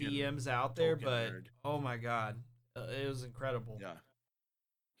great Tolkien- DMs out there, Tolkien but nerd. oh my god, it was incredible. Yeah.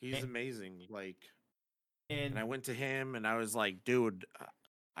 He's And- amazing. Like, And and I went to him and I was like, dude,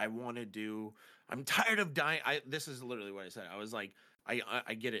 I want to do. I'm tired of dying. This is literally what I said. I was like,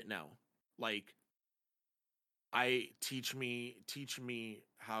 I get it now. Like, teach me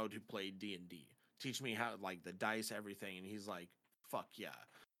how to play D&D. Teach me how, like, the dice, everything. And he's like, fuck yeah.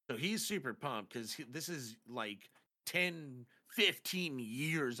 So he's super pumped, because this is like 10, 15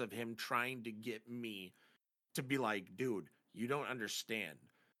 years of him trying to get me to be like, dude, you don't understand.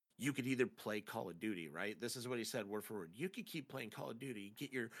 You could either play Call of Duty, right? This is what he said word for word. You could keep playing Call of Duty,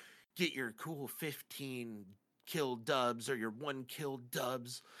 get your cool 15 kill dubs or your 1 kill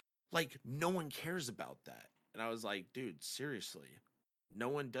dubs. Like, no one cares about that. And I was like, dude, seriously. No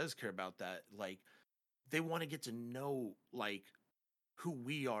one does care about that. Like, they want to get to know, like, who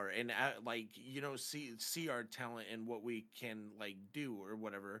we are, and like, see our talent and what we can, like, do or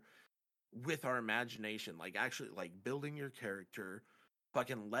whatever with our imagination, like actually like building your character,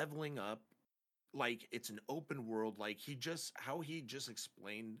 fucking leveling up. Like, it's an open world. Like, how he just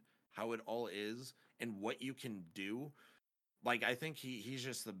explained how it all is and what you can do. Like, I think he's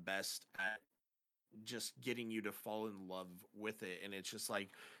just the best at just getting you to fall in love with it, and it's just like,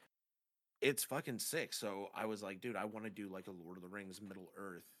 it's fucking sick. So I was like, dude, I want to do like a Lord of the Rings Middle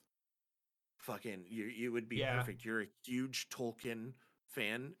Earth. Fucking, you would be perfect. You're a huge Tolkien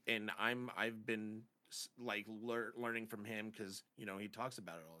fan, and I've been like learning from him, because he talks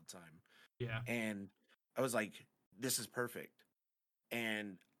about it all the time. yeah, And I was like, this is perfect.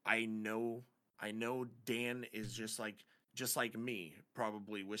 And I know Dan is just like just like me,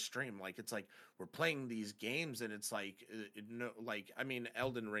 probably with stream. Like it's like we're playing these games, and it's like like I mean,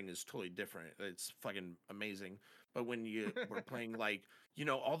 Elden Ring is totally different. It's fucking amazing. But when we're playing like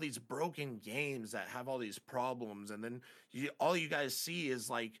all these broken games that have all these problems, and then all you guys see is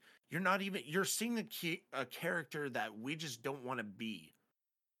like you're seeing a character that we just don't want to be.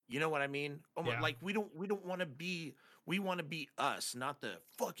 You know what I mean? Yeah. Like we don't want to be. We want to be us, not the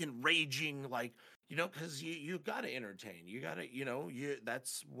fucking raging like because you got to entertain. You got to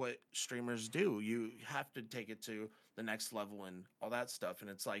that's what streamers do. You have to take it to the next level and all that stuff. And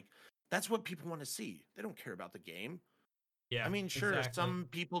it's like that's what people want to see. They don't care about the game. Yeah. I mean, sure, exactly. some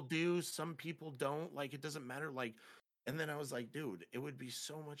people do, some people don't. Like it doesn't matter. Like, and then I was like, dude, it would be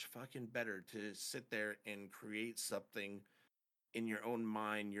so much fucking better to sit there and create something in your own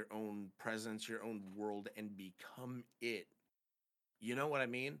mind, your own presence, your own world, and become it. You know what I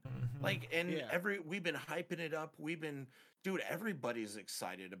mean? Mhm. Like, and Yeah. we've been hyping it up. Dude, everybody's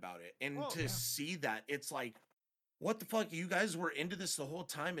excited about it. And Well, to yeah. see that, it's like, what the fuck? You guys were into this the whole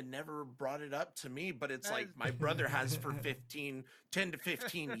time and never brought it up to me. But it's like As- my brother has for 10 to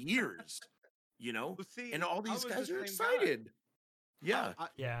 15 years, Well, see, and all I these was guys the are same guy. excited. Yeah.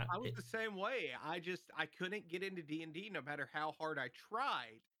 Yeah. I was the same way. I couldn't get into D&D no matter how hard I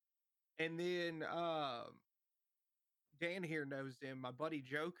tried. And then Dan here knows him, my buddy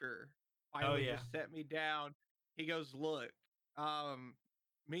Joker, finally yeah. just set me down. He goes, "Look,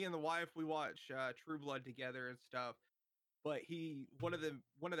 me and the wife, we watch True Blood together and stuff. But one of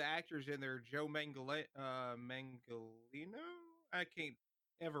the actors in there, Joe Mangalino, I can't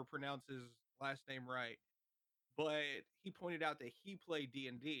ever pronounce his last name right, but he pointed out that he played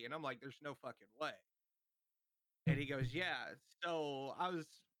D&D, and I'm like, there's no fucking way. And he goes, yeah. So I was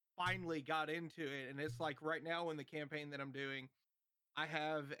finally got into it, and it's like right now in the campaign that I'm doing, I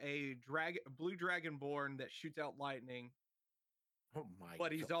have a blue dragonborn that shoots out lightning, Oh my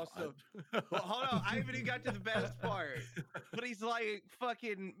but he's also God. well, hold on, I haven't even got to the best part. But he's like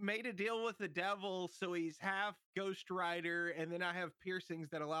fucking made a deal with the devil, so he's half Ghost Rider, and then I have piercings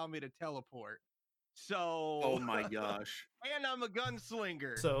that allow me to teleport. So Oh my gosh. and I'm a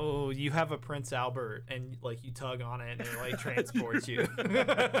gunslinger. So you have a Prince Albert, and like you tug on it, and it like transports you. I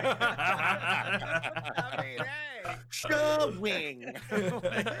mean, hey. Showing.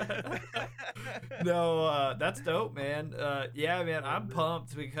 No, that's dope, man. Yeah, man, I'm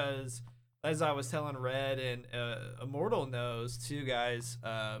pumped because as I was telling Red and Immortal knows too, guys.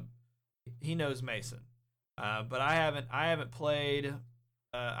 He knows Mason, but I haven't played.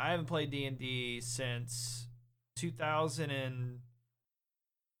 I haven't played D&D since 2000 and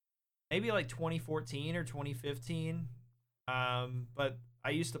maybe like 2014 or 2015. But I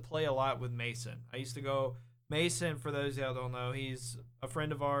used to play a lot with Mason. I used to go Mason. For those that don't know, he's a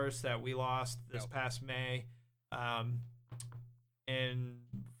friend of ours that we lost this past May, and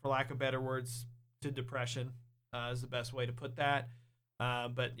for lack of better words, to depression is the best way to put that.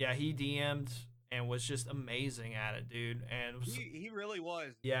 But yeah, he DM'd and was just amazing at it, dude. And he really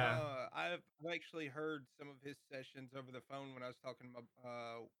was. Yeah. I've actually heard some of his sessions over the phone when I was talking to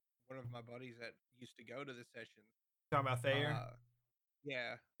one of my buddies that used to go to the sessions. Talking about Thayer?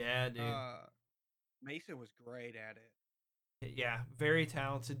 Yeah. Yeah, dude. Mason was great at it. Yeah, very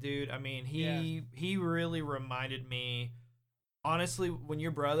talented dude. I mean, he really reminded me. Honestly, when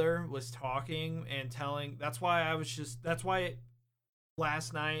your brother was talking and telling, that's why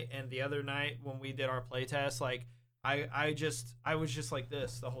last night and the other night when we did our playtest, like I was just like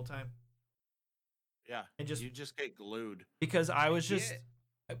this the whole time. Yeah, and you just get glued because I was just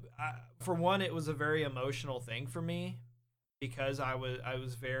for one, it was a very emotional thing for me because I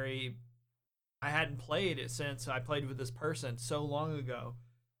hadn't played it since I played with this person so long ago,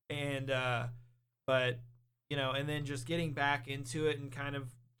 and but and then just getting back into it and kind of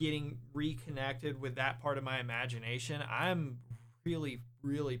getting reconnected with that part of my imagination, I'm really,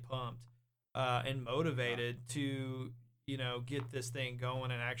 really pumped and motivated to get this thing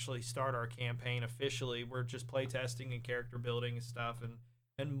going and actually start our campaign officially. We're just playtesting and character building and stuff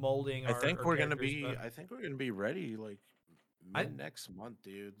and molding. I think we're gonna be ready like next month,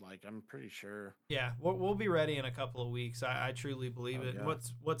 dude. Like I'm pretty sure. Yeah, we'll be ready in a couple of weeks. I truly believe it. Yeah.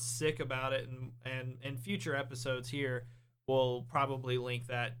 What's sick about it, and future episodes here, we'll probably link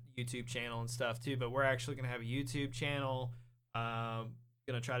that YouTube channel and stuff too. But we're actually gonna have a YouTube channel.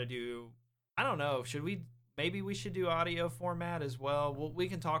 Gonna try to do. I don't know. Maybe we should do audio format as well. We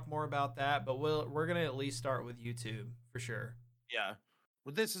can talk more about that, but we're gonna at least start with YouTube for sure. Yeah.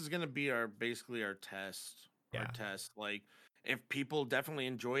 Well, this is gonna be basically our test. Yeah. Our test. Like, if people definitely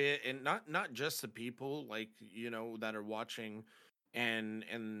enjoy it, and not just the people like that are watching, and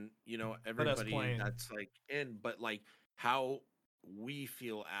everybody that's like in, but like how we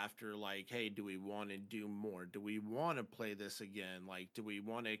feel after, like, hey, do we want to do more? Do we want to play this again? Like, do we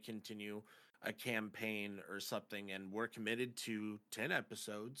want to continue a campaign or something? And we're committed to 10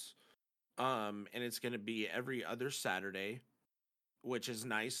 episodes. And it's going to be every other Saturday, which is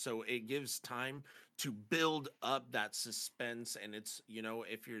nice. So it gives time to build up that suspense. And it's,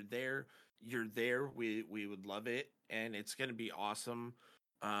 if you're there, you're there. We would love it. And it's going to be awesome.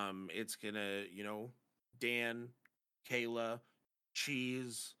 It's going to, Dan, Kayla,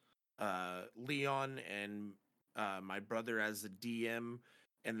 Cheese, Leon, and my brother as the DM,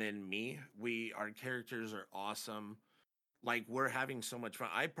 and then me. Our characters are awesome. Like, we're having so much fun.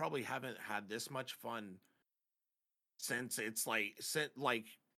 I probably haven't had this much fun since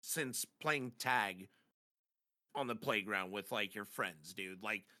since playing tag on the playground with like your friends, dude.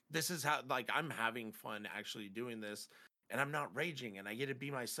 Like, this is how, like, I'm having fun actually doing this, and I'm not raging, and I get to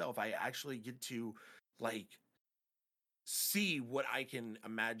be myself. I actually get to, like, see what I can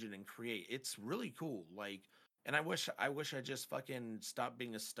imagine and create. It's really cool. Like, and I wish I just fucking stopped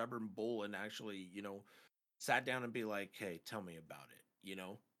being a stubborn bull and actually, sat down and be like, hey, tell me about it,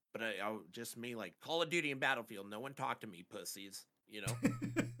 But I just me, like, Call of Duty and Battlefield. No one talk to me, pussies,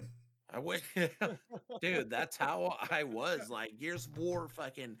 I wish, dude, that's how I was. Like, Gears of War,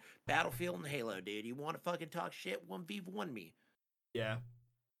 fucking Battlefield, and Halo, dude. You want to fucking talk shit? 1v1 me. Yeah.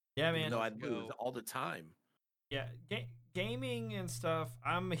 Yeah, man. No, I'd lose all the time. Yeah, gaming and stuff.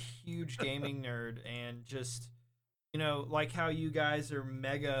 I'm a huge gaming nerd, and just, like how you guys are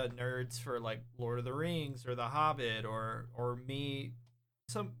mega nerds for like Lord of the Rings or The Hobbit, or me.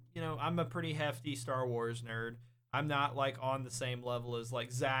 I'm a pretty hefty Star Wars nerd. I'm not like on the same level as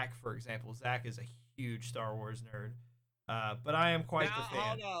like Zach, for example. Zach is a huge Star Wars nerd, but I am quite the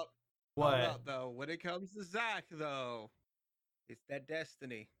fan. Hold up. What? Hold up, though. When it comes to Zach, though, it's that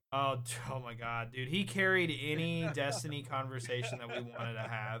Destiny. Oh my God, dude. He carried any Destiny conversation that we wanted to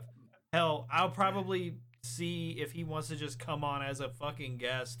have. Hell, I'll probably see if he wants to just come on as a fucking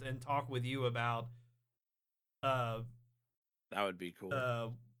guest and talk with you about that would be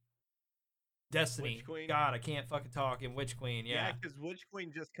cool. Destiny. Witch Queen. God, I can't fucking talk in Witch Queen. Yeah, because Witch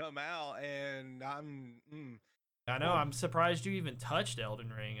Queen just come out, and I know. I'm surprised you even touched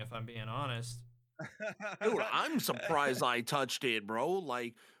Elden Ring, if I'm being honest. Dude, I'm surprised I touched it, bro.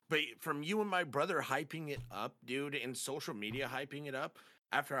 Like, but from you and my brother hyping it up, dude, and social media hyping it up,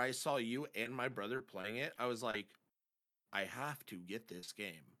 after I saw you and my brother playing it, I was like, I have to get this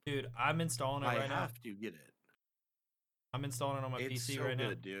game. Dude, I'm installing it right now. I have to get it. I'm installing it on my PC right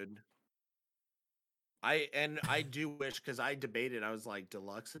now. Dude. I do wish, because I debated, I was like,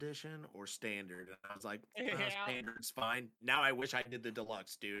 deluxe edition or standard, and I was like, standard's fine. Now I wish I did the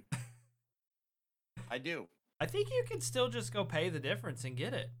deluxe, dude. I do. I think you could still just go pay the difference and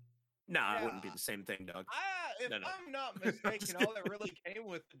get it. No, it wouldn't be the same thing, Doug. If I'm not mistaken, all that really came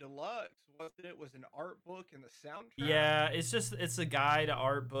with the deluxe was an art book and the soundtrack. Yeah, it's a guide,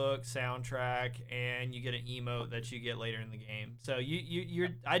 art book, soundtrack, and you get an emote that you get later in the game. So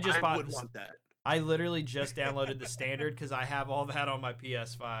I would want that. I literally just downloaded the standard because I have all that on my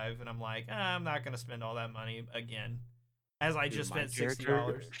PS5, and I'm like, I'm not gonna spend all that money again. As I just spent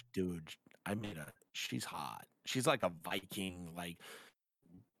 $60. Dude, she's hot. She's like a Viking, like,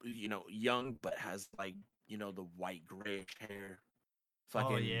 young, but has like, the white grayish hair.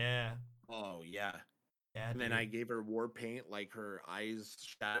 Fucking, Oh yeah. Yeah. And then I gave her war paint, like her eyes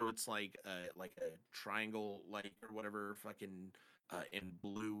shadow. It's like a triangle, like, or whatever, fucking in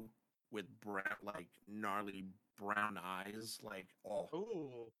blue with brown, like gnarly brown eyes. Like,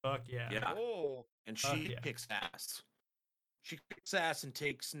 oh, fuck yeah. Yeah. Oh. And she kicks ass. She kicks ass and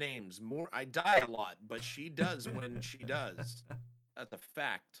takes names. I die a lot, but she does when she does. That's a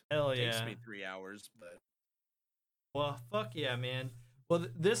fact. Hell yeah. It takes me 3 hours, but. Well, fuck yeah, man. Well,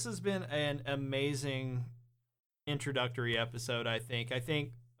 this has been an amazing introductory episode, I think.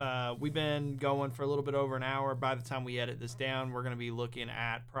 We've been going for a little bit over an hour. By the time we edit this down, we're going to be looking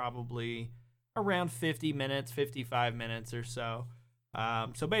at probably around 50 minutes, 55 minutes or so.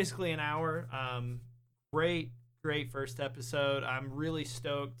 So basically an hour. Great first episode. I'm really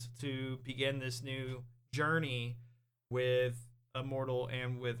stoked to begin this new journey with Immortal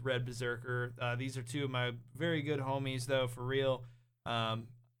and with Red Berserker. These are two of my very good homies, though, for real. For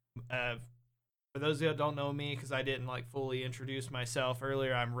those that don't know me, because I didn't like fully introduce myself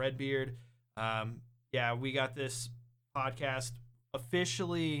earlier, I'm Redbeard. We got this podcast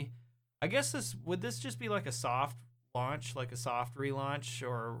officially. I guess would this just be like a soft launch, like a soft relaunch,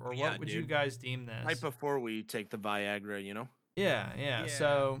 or what would you guys deem this? Right before we take the Viagra, Yeah.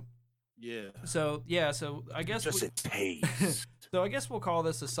 So I guess just a taste. So I guess we'll call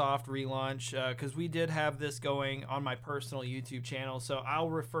this a soft relaunch because we did have this going on my personal YouTube channel. So I'll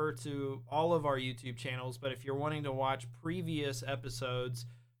refer to all of our YouTube channels. But if you're wanting to watch previous episodes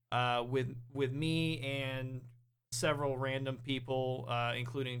with me and several random people,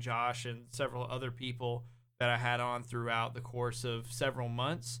 including Josh and several other people that I had on throughout the course of several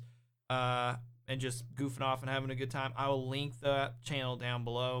months, and just goofing off and having a good time, I will link the channel down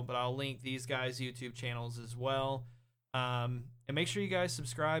below. But I'll link these guys' YouTube channels as well. And make sure you guys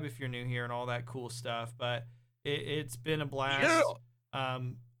subscribe if you're new here and all that cool stuff. But it's been a blast. Yeah.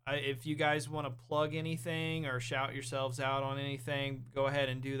 If you guys want to plug anything or shout yourselves out on anything, go ahead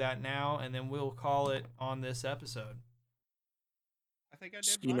and do that now, and then we'll call it on this episode. I think I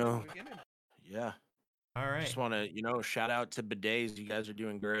did. You know, at the beginning. Yeah. All right. Just want to, shout out to bidets. You guys are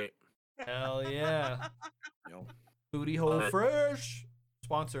doing great. Hell yeah. Yo. Booty Hole Fresh.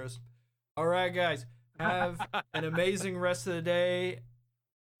 Sponsor us. All right, guys. Have an amazing rest of the day.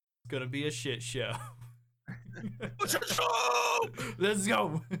 It's going to be a shit show. Shit show! Let's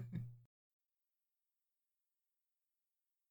go.